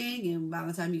working, and by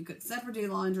the time you cook supper,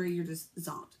 do laundry, you're just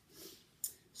zonked.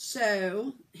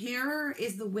 So here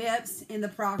is the whips and the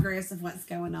progress of what's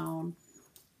going on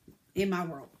in my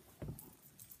world.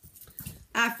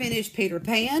 I finished Peter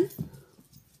Pan.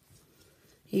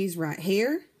 He's right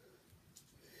here.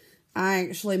 I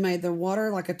actually made the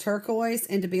water like a turquoise,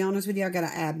 and to be honest with you, I got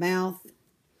to add mouth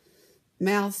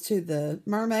to the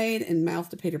mermaid and mouth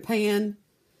to Peter Pan.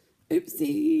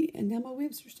 Oopsie. And now my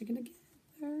whips are sticking together.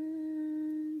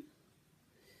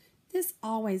 This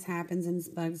always happens and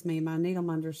bugs me. My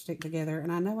Needleminders stick together, and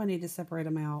I know I need to separate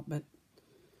them out, but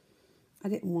I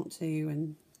didn't want to,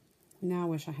 and now I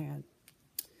wish I had.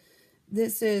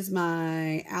 This is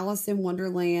my Alice in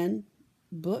Wonderland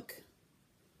book,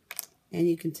 and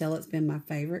you can tell it's been my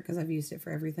favorite because I've used it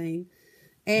for everything.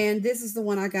 And this is the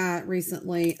one I got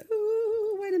recently.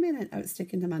 Ooh, wait a minute. Oh, it's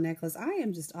sticking to my necklace. I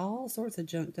am just all sorts of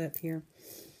junked up here.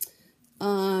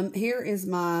 Here is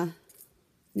my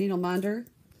Needleminder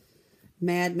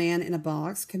Madman in a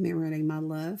Box, commemorating my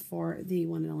love for the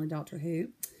one and only Doctor Who.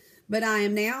 But I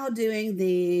am now doing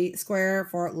the square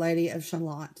for Lady of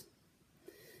Shalott.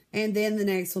 And then the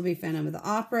next will be Phantom of the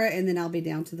Opera, and then I'll be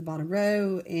down to the bottom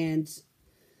row. And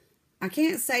I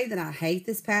can't say that I hate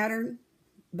this pattern,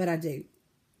 but I do.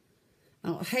 I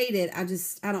don't hate it.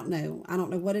 I don't know. I don't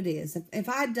know what it is. If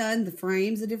I'd done the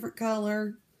frames a different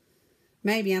color,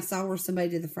 maybe I saw where somebody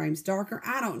did the frames darker.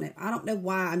 I don't know. I don't know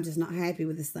why I'm just not happy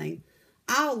with this thing.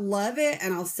 I'll love it,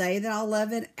 and I'll say that I'll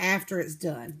love it after it's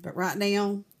done. But right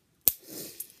now,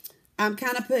 I'm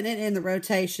kind of putting it in the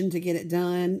rotation to get it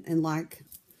done. And like,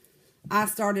 I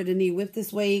started a new whip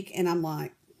this week, and I'm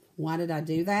like, why did I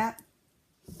do that?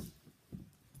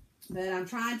 But I'm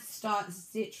trying to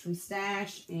stitch from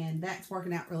stash, and that's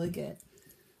working out really good.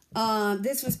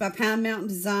 This was by Pound Mountain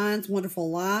Designs, Wonderful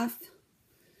Life.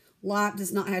 Life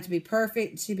does not have to be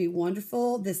perfect to be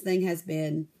wonderful. This thing has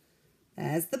been,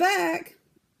 as the back.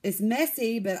 It's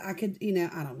messy, but I could,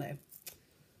 I don't know.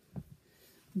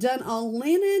 Done on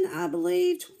linen, I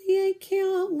believe, 28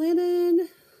 count linen.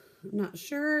 I'm not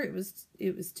sure. It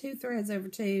was 2 threads over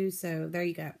 2, so there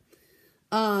you go.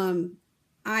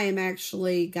 I am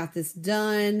actually got this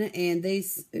done, and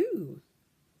these,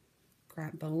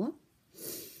 crap bola.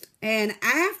 And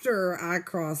after I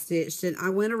cross-stitched it, I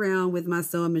went around with my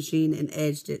sewing machine and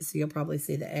edged it, so you'll probably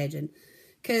see the edging.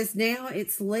 Because now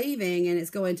it's leaving, and it's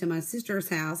going to my sister's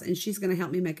house, and she's going to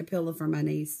help me make a pillow for my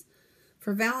niece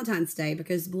for Valentine's Day,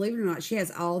 because believe it or not, she has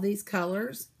all these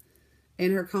colors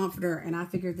in her comforter, and I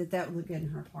figured that would look good in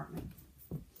her apartment.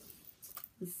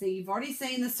 Let's see, you've already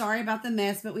seen the Sorry About the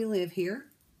Mess, but we live here.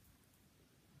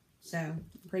 So,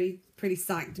 pretty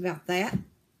psyched about that.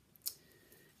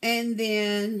 And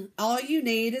then, All You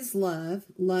Need Is Love.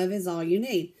 Love is All You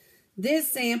Need.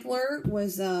 This sampler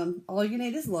was All You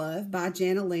Need Is Love by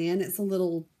Jana Lynn. It's a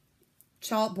little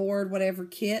chalkboard, whatever,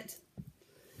 kit.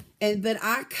 But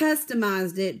I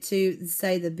customized it to,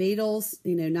 say, the Beatles,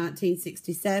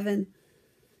 1967.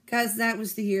 Because that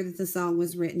was the year that the song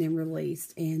was written and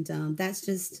released. And that's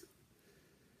just,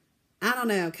 I don't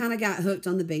know, kind of got hooked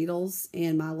on the Beatles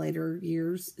in my later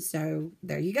years. So,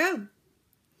 there you go.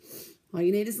 All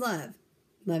you need is love.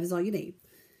 Love is all you need.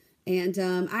 And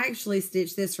I actually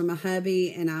stitched this from my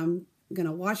hubby, and I'm going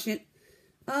to wash it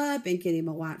up and get him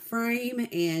a white frame.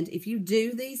 And if you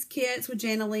do these kits with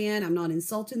Jana Lynn, I'm not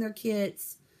insulting their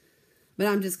kits, but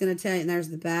I'm just going to tell you, and there's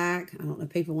the back. I don't know if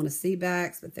people want to see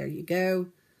backs, but there you go.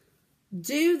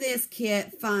 Do this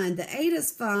kit, fine. The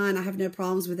Ada's fine. I have no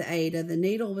problems with the Ada. The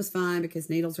needle was fine because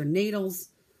needles are needles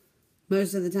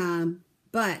most of the time,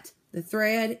 but the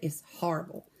thread is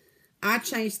horrible. I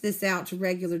changed this out to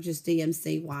regular, just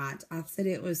DMC white. I said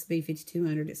it was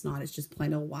B5200. It's not. It's just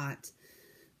plain old white.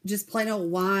 Just plain old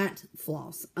white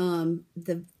floss.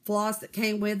 The floss that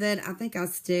came with it, I think I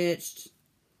stitched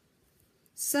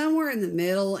somewhere in the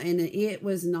middle, and it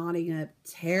was knotting up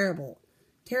terrible.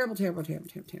 Terrible, terrible, terrible,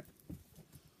 terrible, terrible.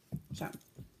 So,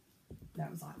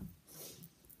 that was on.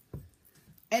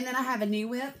 And then I have a new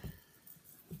whip.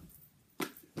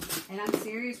 And I'm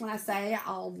serious when I say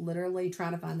I'll literally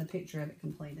try to find the picture of it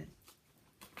completed.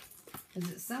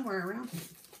 Because it's somewhere around here.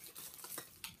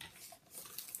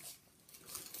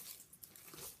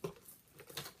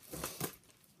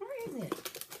 Where is it?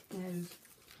 No.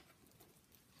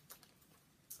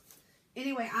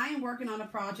 Anyway, I am working on a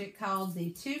project called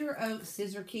the Tudor Oak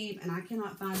Scissor Keep. And I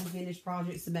cannot find the finished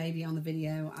project, so maybe on the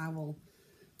video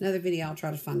another video I'll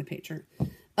try to find a picture.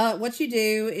 What you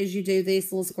do is you do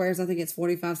these little squares. I think it's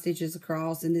 45 stitches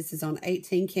across, and this is on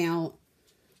 18 count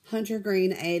Hunter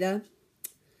Green Ada.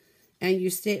 And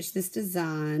you stitch this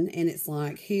design, and it's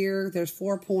like here, there's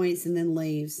 4 points and then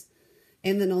leaves.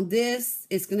 And then on this,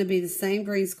 it's going to be the same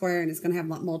green square, and it's going to have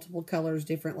like multiple colors,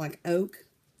 different like oak.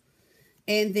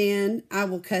 And then I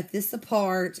will cut this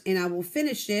apart, and I will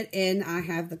finish it, and I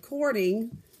have the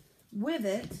cording with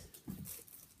it.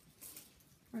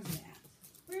 Where's that?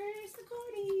 Where's the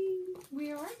cording?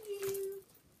 Where are you?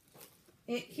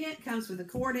 Kit comes with a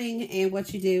cording, and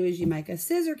what you do is you make a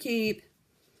scissor keep,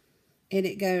 and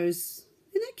it goes,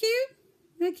 isn't that cute?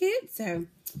 Isn't that cute? So,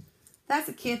 that's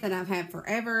a kit that I've had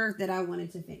forever that I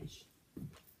wanted to finish.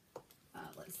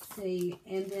 Let's see.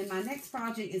 And then my next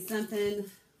project is something,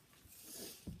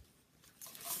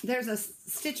 there's a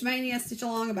Stitch Mania Stitch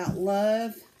Along about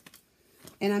love.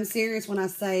 And I'm serious when I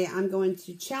say I'm going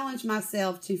to challenge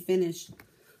myself to finish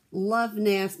Love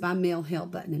Nest by Mill Hill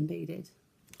Button and Beaded.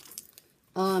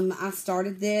 I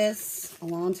started this a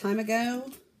long time ago.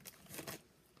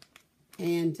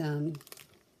 And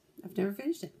I've never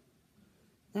finished it.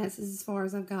 That's as far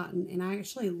as I've gotten, and I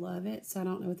actually love it, so I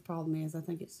don't know what the problem is. I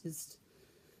think it's just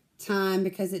time,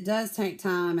 because it does take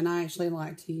time, and I actually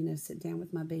like to, you know, sit down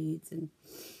with my beads and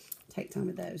take time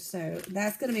with those. So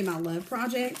that's going to be my love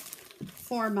project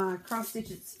for my cross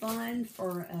stitch. It's fun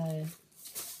for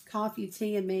coffee,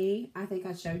 tea, and me. I think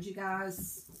I showed you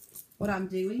guys what I'm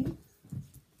doing.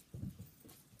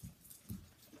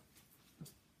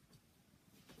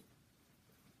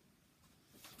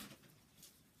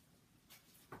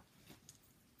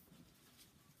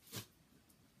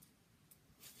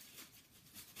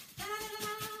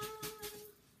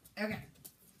 Okay.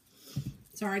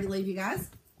 Sorry to leave you guys.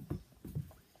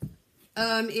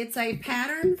 It's a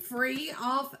pattern free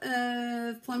off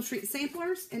of Plum Street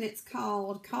Samplers, and it's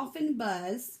called Coffin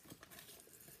Buzz.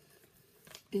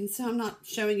 And so I'm not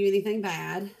showing you anything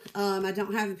bad. I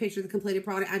don't have a picture of the completed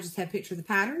product. I just have a picture of the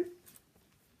pattern.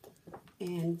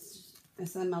 And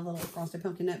that's on my little frosted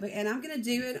pumpkin notebook. And I'm going to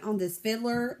do it on this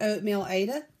Fiddler Oatmeal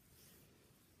Ada.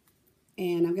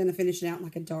 And I'm going to finish it out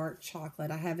like a dark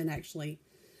chocolate. I haven't actually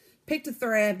picked a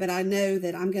thread, but I know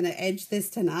that I'm going to edge this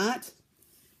tonight.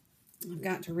 I've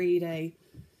got to read a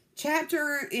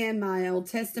chapter in my Old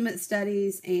Testament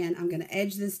studies, and I'm going to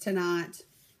edge this tonight.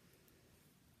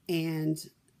 And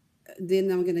then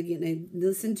I'm going to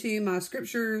listen to my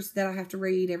scriptures that I have to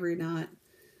read every night.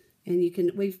 And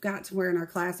we've got to where in our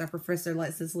class, our professor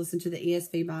lets us listen to the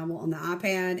ESV Bible on the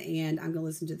iPad, and I'm going to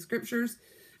listen to the scriptures.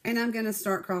 And I'm going to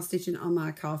start cross-stitching on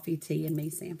my coffee, tea, and me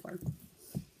sampler.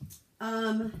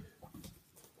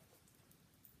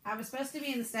 I was supposed to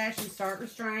be in the stash and start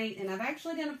restraint, and I've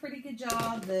actually done a pretty good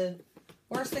job. The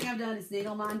worst thing I've done is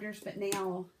Needleminders, but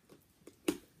now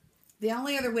the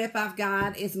only other whip I've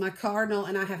got is my Cardinal,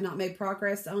 and I have not made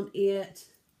progress on it.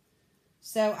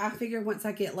 So I figure once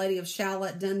I get Lady of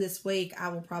Shallot done this week, I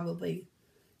will probably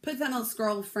put that on a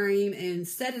scroll frame and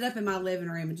set it up in my living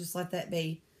room and just let that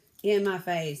be in my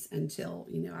face until,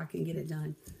 you know, I can get it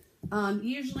done.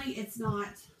 Usually it's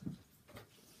not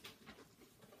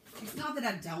that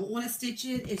I don't want to stitch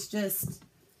it. It's just,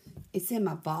 it's in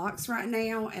my box right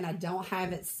now, and I don't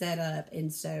have it set up,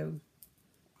 and so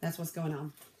that's what's going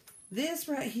on. This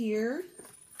right here,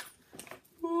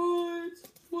 what?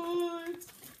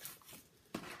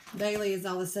 Bailey is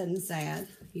all of a sudden sad.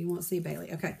 You won't see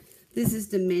Bailey. Okay, this is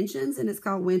Dimensions, and it's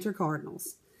called Winter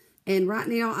Cardinals. And right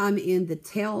now, I'm in the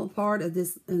tail part of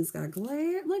this, and it's got a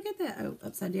glare. Look at that. Oh,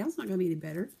 upside down. It's not going to be any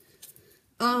better.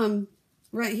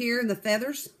 Right here, the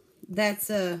feathers. That's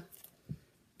where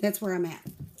I'm at.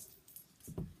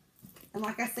 And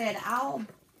like I said, I'll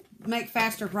make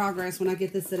faster progress when I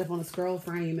get this set up on a scroll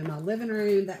frame in my living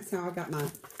room. That's how I got my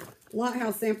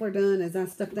Lighthouse sampler done, as I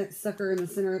stuck that sucker in the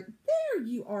center. There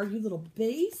you are, you little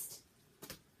beast.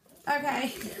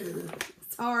 Okay.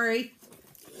 Sorry.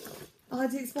 I'll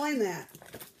have to explain that.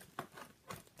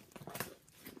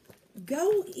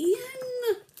 Go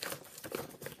in.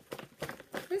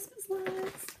 Christmas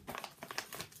lights.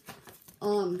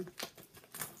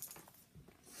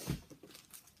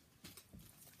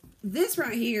 This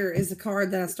right here is a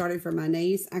card that I started for my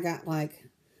niece. I got like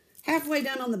halfway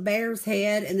done on the bear's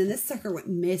head, and then this sucker went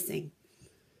missing.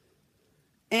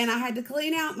 And I had to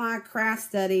clean out my craft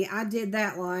study. I did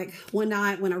that like one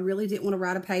night when I really didn't want to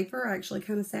write a paper. I actually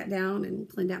kind of sat down and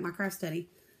cleaned out my craft study.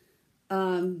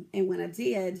 And when I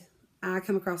did, I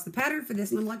come across the pattern for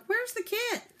this, and I'm like, where's the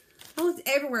kit? I looked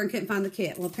everywhere and couldn't find the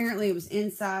kit. Well, apparently it was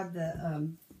inside the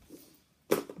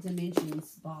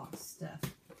Dimensions box stuff.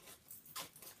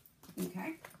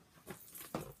 Okay.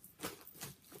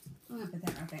 I'm going to put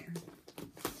that right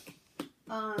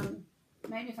there.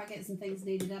 Maybe if I get some things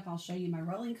needed up, I'll show you my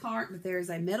rolling cart. But there's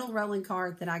a metal rolling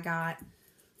cart that I got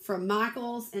from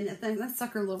Michael's. And that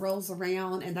sucker rolls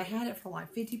around. And they had it for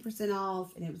like 50%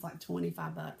 off. And it was like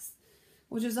 $25.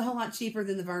 Which is a whole lot cheaper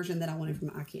than the version that I wanted from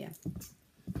IKEA.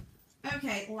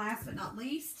 Okay, last but not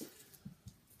least.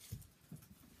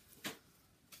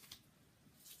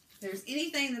 If there's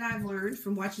anything that I've learned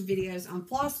from watching videos on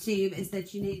FlossTube is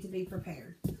that you need to be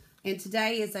prepared. And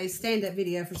today is a stand-up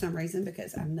video for some reason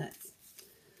because I'm nuts.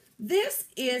 This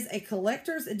is a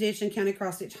collector's edition County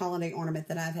Cross Stitch holiday ornament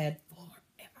that I've had forever.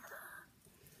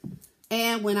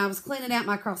 And when I was cleaning out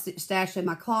my cross stitch stash in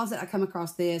my closet, I come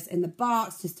across this, and the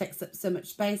box just takes up so much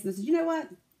space. And I said, you know what?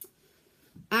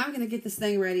 I'm going to get this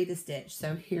thing ready to stitch.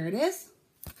 So here it is.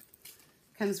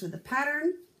 Comes with the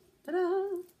pattern.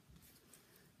 Ta-da!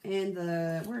 And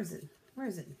the, where is it? Where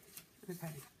is it?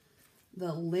 Okay.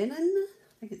 The linen.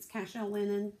 I think it's cashmere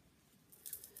linen.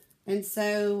 And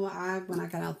so when I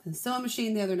got out the sewing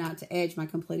machine the other night to edge my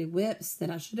completed whips that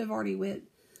I should have already whipped,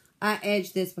 I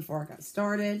edged this before I got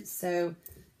started. So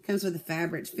Comes with the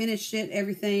fabric, finished it,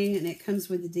 everything, and it comes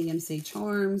with the DMC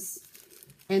charms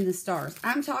and the stars.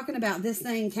 I'm talking about this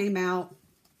thing came out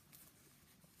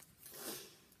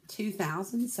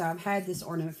 2000, so I've had this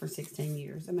ornament for 16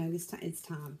 years. I mean, it's time. It's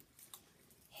time.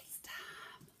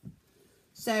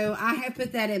 So I have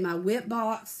put that in my whip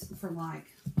box for like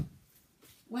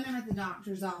when I'm at the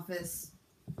doctor's office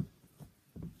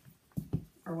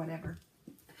or whatever.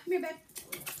 Come here, babe.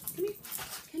 Come here.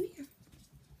 Come here.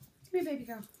 Come here, baby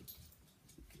girl.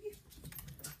 Come here.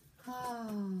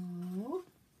 Oh.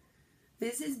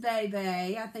 This is Bebe.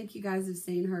 I think you guys have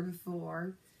seen her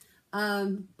before.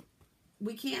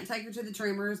 We can't take her to the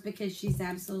trimmers because she's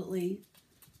absolutely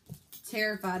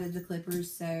terrified of the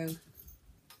clippers. So,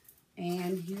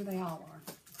 and here they all are.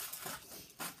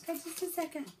 Okay, just a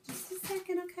second. Just a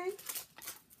second, okay?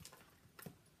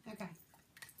 Okay.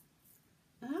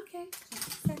 Okay, just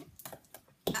a second.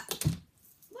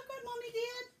 Look what Mommy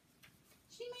did.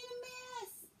 She made a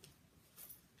mess.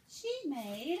 She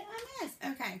made a mess.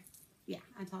 Okay. Yeah,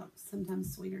 I talk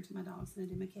sometimes sweeter to my dogs than I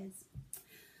do my kids.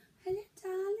 Hello,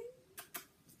 darling.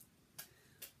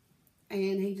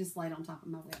 And he just laid on top of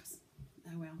my whips.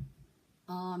 Oh,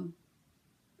 well.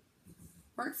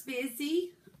 Work's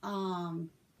busy. When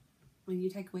you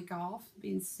take a week off,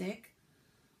 being sick,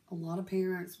 a lot of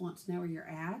parents want to know where you're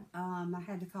at. I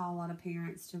had to call a lot of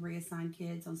parents to reassign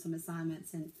kids on some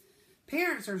assignments. And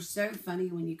parents are so funny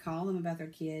when you call them about their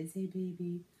kids. Hey,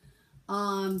 baby.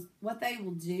 What they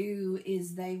will do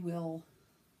is they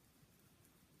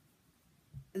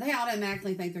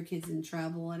automatically think their kid's in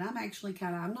trouble. And I'm actually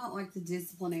I'm not like the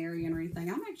disciplinarian or anything.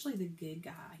 I'm actually the good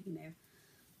guy, you know.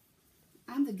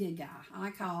 I'm the good guy.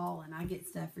 I call and I get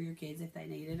stuff for your kids if they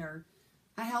need it, or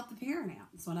I help the parent out.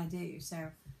 That's what I do.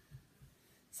 So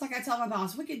it's like I told my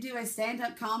boss, we could do a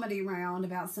stand-up comedy round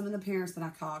about some of the parents that I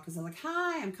call, because they're like,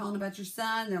 hi, I'm calling about your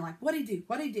son. They're like, what'd he do?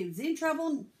 What'd he do? Is he in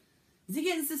trouble? Is he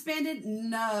getting suspended?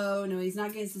 No, he's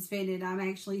not getting suspended. I'm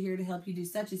actually here to help you do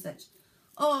such and such.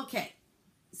 Oh, okay.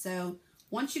 So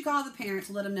once you call the parents,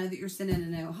 let them know that you're sending a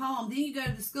note home. Then you go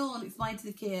to the school and explain to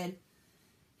the kid,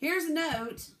 here's a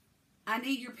note. I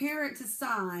need your parent to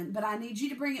sign, but I need you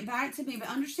to bring it back to me. But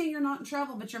understand you're not in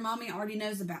trouble, but your mommy already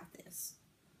knows about this.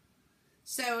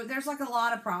 So there's like a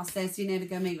lot of process, you know, to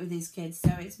go meet with these kids.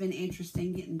 So it's been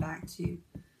interesting getting back to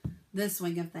the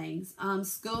swing of things.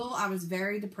 School, I was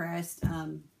very depressed.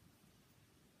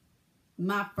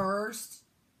 My first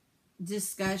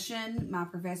discussion, my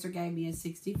professor gave me a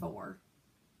 64.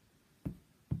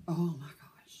 Oh my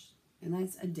gosh. And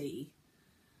that's a D.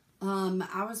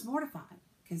 I was mortified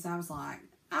because I was like,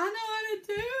 I know how to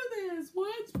do this.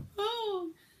 What's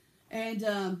wrong?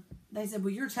 And they said,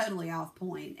 well, you're totally off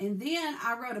point. And then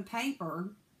I wrote a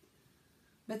paper,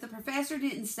 but the professor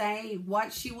didn't say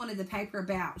what she wanted the paper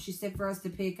about. She said for us to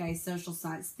pick a social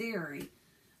science theory.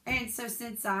 And so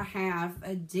since I have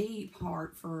a deep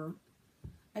heart for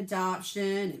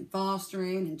adoption and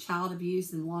fostering and child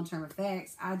abuse and long-term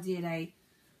effects, I did a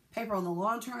paper on the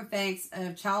long-term effects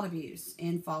of child abuse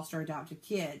in foster adopted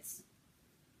kids.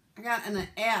 I got an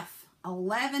F,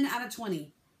 11 out of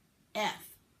 20, F.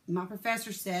 My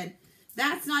professor said,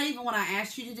 that's not even what I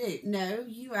asked you to do. No,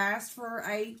 you asked for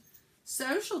a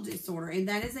social disorder, and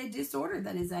that is a disorder.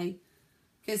 That is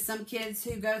because some kids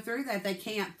who go through that, they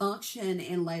can't function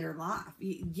in later life.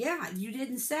 Yeah, you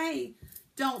didn't say,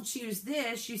 don't choose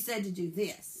this. You said to do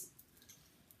this.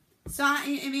 So I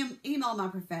emailed my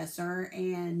professor,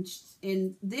 and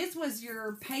this was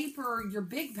your paper, your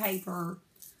big paper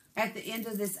at the end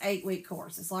of this 8-week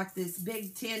course. It's like this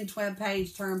big 10,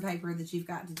 12-page term paper that you've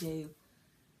got to do.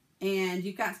 And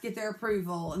you've got to get their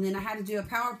approval. And then I had to do a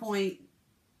PowerPoint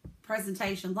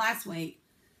presentation last week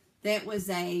that was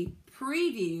a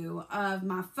preview of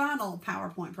my final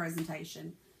PowerPoint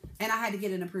presentation. And I had to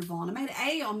get an approval on it. I made an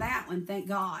A on that one, thank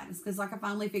God. It's because like I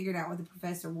finally figured out what the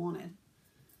professor wanted.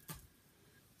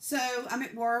 So I'm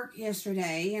at work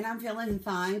yesterday and I'm feeling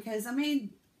fine because, I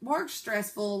mean, work's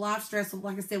stressful, life's stressful.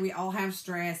 Like I said, we all have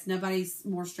stress. Nobody's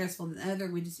more stressful than the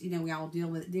other. We just, we all deal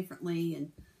with it differently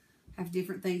and have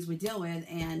different things we deal with.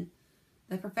 And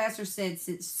the professor said,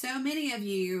 since so many of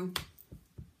you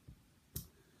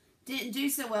didn't do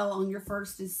so well on your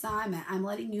first assignment, I'm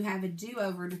letting you have a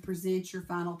do-over to present your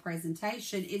final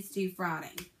presentation. It's due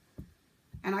Friday.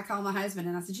 And I called my husband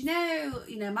and I said,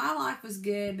 my life was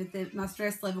good, but my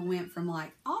stress level went from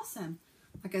like awesome,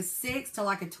 like a 6 to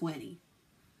like a 20.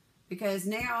 Because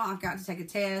now I've got to take a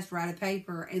test, write a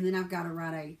paper, and then I've got to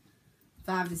write a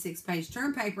 5 to 6 page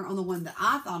term paper on the one that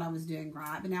I thought I was doing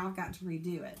right, but now I've got to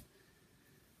redo it.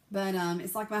 But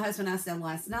it's like my husband and I said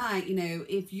last night,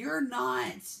 if you're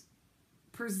not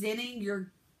presenting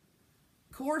your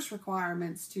course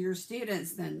requirements to your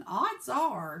students, then odds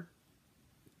are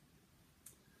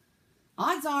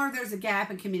there's a gap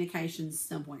in communication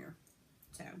somewhere.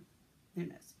 So, who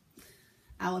knows?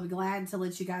 I will be glad to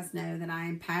let you guys know that I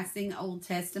am passing Old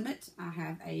Testament. I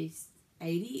have a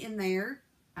 80 in there.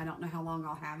 I don't know how long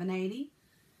I'll have an 80.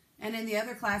 And in the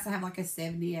other class, I have like a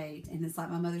 78. And it's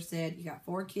like my mother said, you got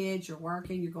 4 kids, you're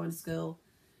working, you're going to school,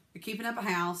 you're keeping up a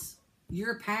house,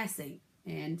 you're passing.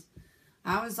 And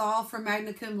I was all for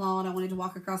magna cum laude. I wanted to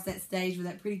walk across that stage with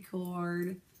that pretty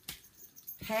cord.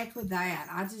 Heck with that.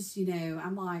 I just,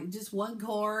 I'm like, just one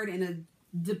cord and a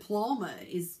diploma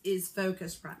is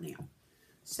focused right now.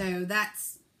 So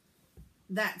that's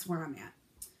where I'm at.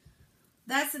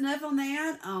 That's enough on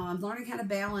that. I'm learning how to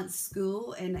balance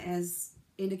school, and as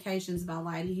indications by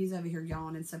Lady, he's over here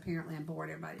yawning, so apparently I'm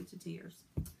bored everybody to tears.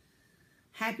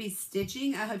 Happy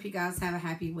stitching. I hope you guys have a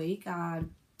happy week. I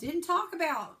didn't talk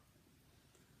about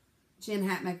Jen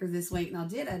Hatmaker this week, and I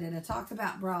did. I talk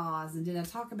about bras, and did I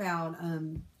talk about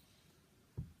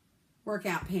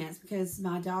workout pants, because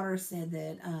my daughter said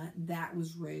that that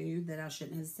was rude, that I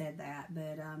shouldn't have said that.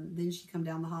 But then she come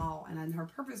down the hall, and her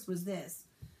purpose was this.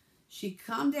 She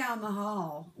come down the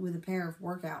hall with a pair of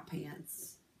workout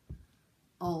pants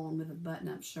on with a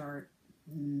button-up shirt.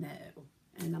 No.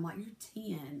 And I'm like,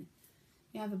 you're 10.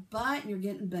 You have a butt and you're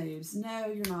getting boobs. No,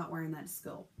 you're not wearing that to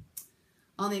school.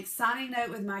 On the exciting note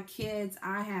with my kids,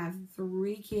 I have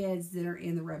 3 kids that are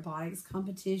in the robotics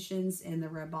competitions and the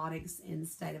robotics in the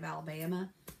state of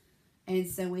Alabama. And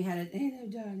so we had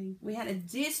a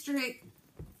district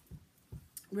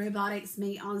robotics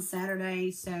meet on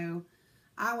Saturday. So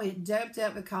I went doped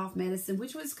up with cough medicine,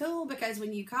 which was cool because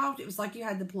when you coughed, it was like you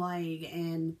had the plague,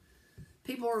 and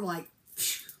people were like,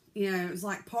 it was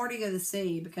like party of the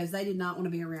sea because they did not want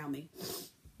to be around me.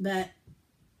 But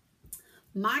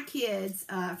my kids,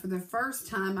 for the first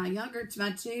time, my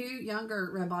 2 younger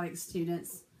robotics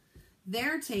students,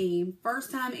 their team,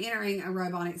 first time entering a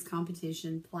robotics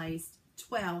competition, placed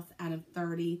 12th out of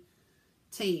 30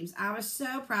 teams. I was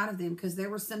so proud of them because they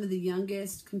were some of the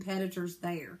youngest competitors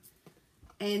there.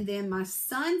 And then my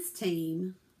son's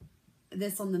team,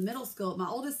 that's on the middle school, my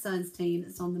oldest son's team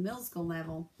that's on the middle school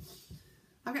level.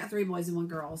 I've got 3 boys and 1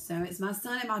 girl, so it's my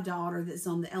son and my daughter that's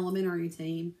on the elementary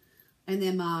team. And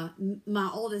then my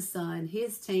oldest son,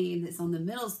 his team that's on the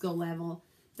middle school level,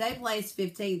 they placed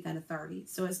 15th out of 30.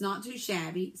 So it's not too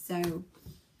shabby. So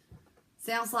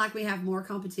sounds like we have more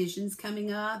competitions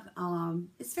coming up.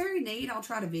 It's very neat. I'll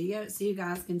try to video it so you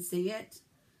guys can see it.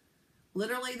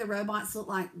 Literally, the robots look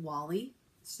like Wall-E.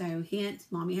 So hint,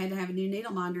 Mommy had to have a new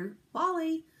Needleminder.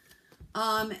 Wall-E.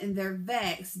 And they're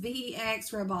Vex,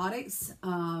 VEX Robotics,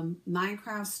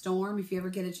 Minecraft Storm, if you ever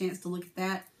get a chance to look at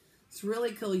that. It's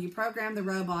really cool. You program the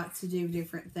robots to do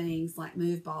different things, like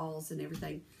move balls and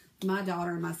everything. My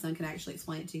daughter and my son can actually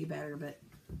explain it to you better, but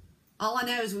all I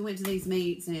know is we went to these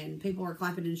meets and people were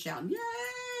clapping and shouting,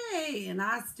 yay! And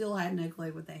I still had no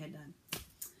clue what they had done.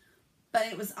 But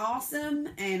it was awesome,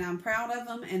 and I'm proud of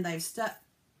them, and they've stuck.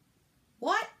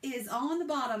 What is on the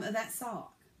bottom of that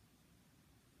sock?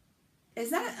 Is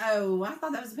that, oh, I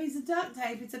thought that was a piece of duct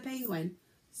tape. It's a penguin.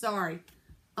 Sorry.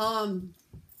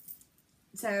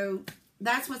 So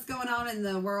that's what's going on in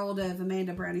the world of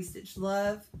Amanda Brownie Stitch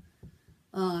Love.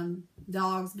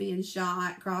 Dogs being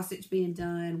shot, cross stitch being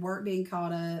done, work being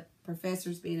caught up,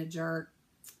 professors being a jerk.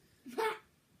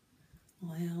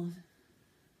 Well,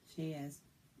 she is.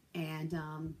 And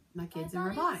my kids in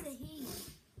robotics.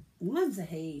 One's a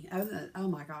he. Oh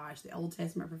my gosh, the Old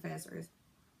Testament professor is.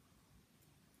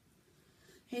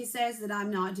 He says that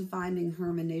I'm not defining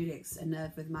hermeneutics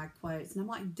enough with my quotes. And I'm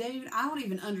like, dude, I don't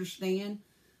even understand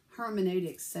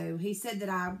hermeneutics. So he said that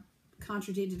I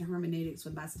contradicted hermeneutics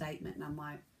with my statement. And I'm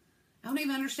like, I don't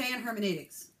even understand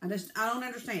hermeneutics. I don't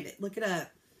understand it. Look it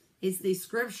up. It's the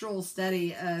scriptural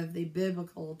study of the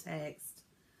biblical text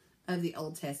of the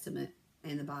Old Testament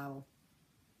and the Bible.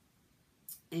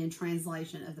 And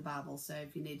translation of the Bible. So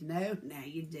if you need to know, now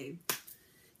you do.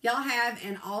 Y'all have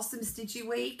an awesome stitchy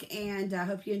week, and I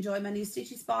hope you enjoy my new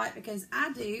stitchy spot, because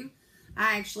I do.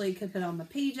 I actually could put on my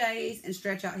PJs and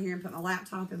stretch out here and put my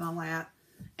laptop in my lap,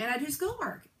 and I do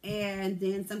schoolwork. And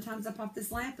then sometimes I pop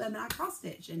this lamp up and I cross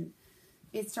stitch, and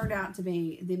it's turned out to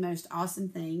be the most awesome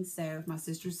thing. So if my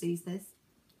sister sees this,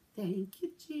 thank you,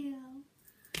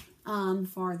 Jill,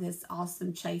 for this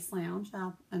awesome chase lounge.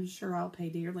 I'm sure I'll pay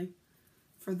dearly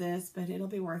for this, but it'll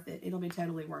be worth it. It'll be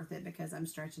totally worth it because I'm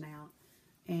stretching out.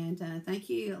 And thank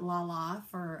you, Lala,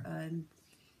 for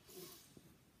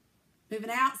moving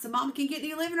out so Mama can get a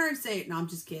new living room suit. No, I'm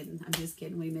just kidding. I'm just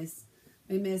kidding. We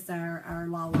miss our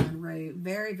Lala and Rue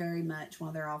very, very much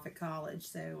while they're off at college.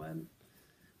 So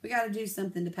We got to do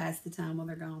something to pass the time while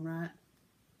they're gone, right?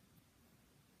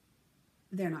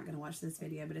 They're not going to watch this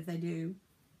video, but if they do,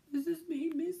 this is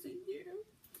me missing you.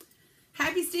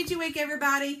 Happy Stitchy Week,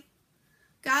 everybody.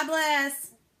 God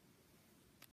bless.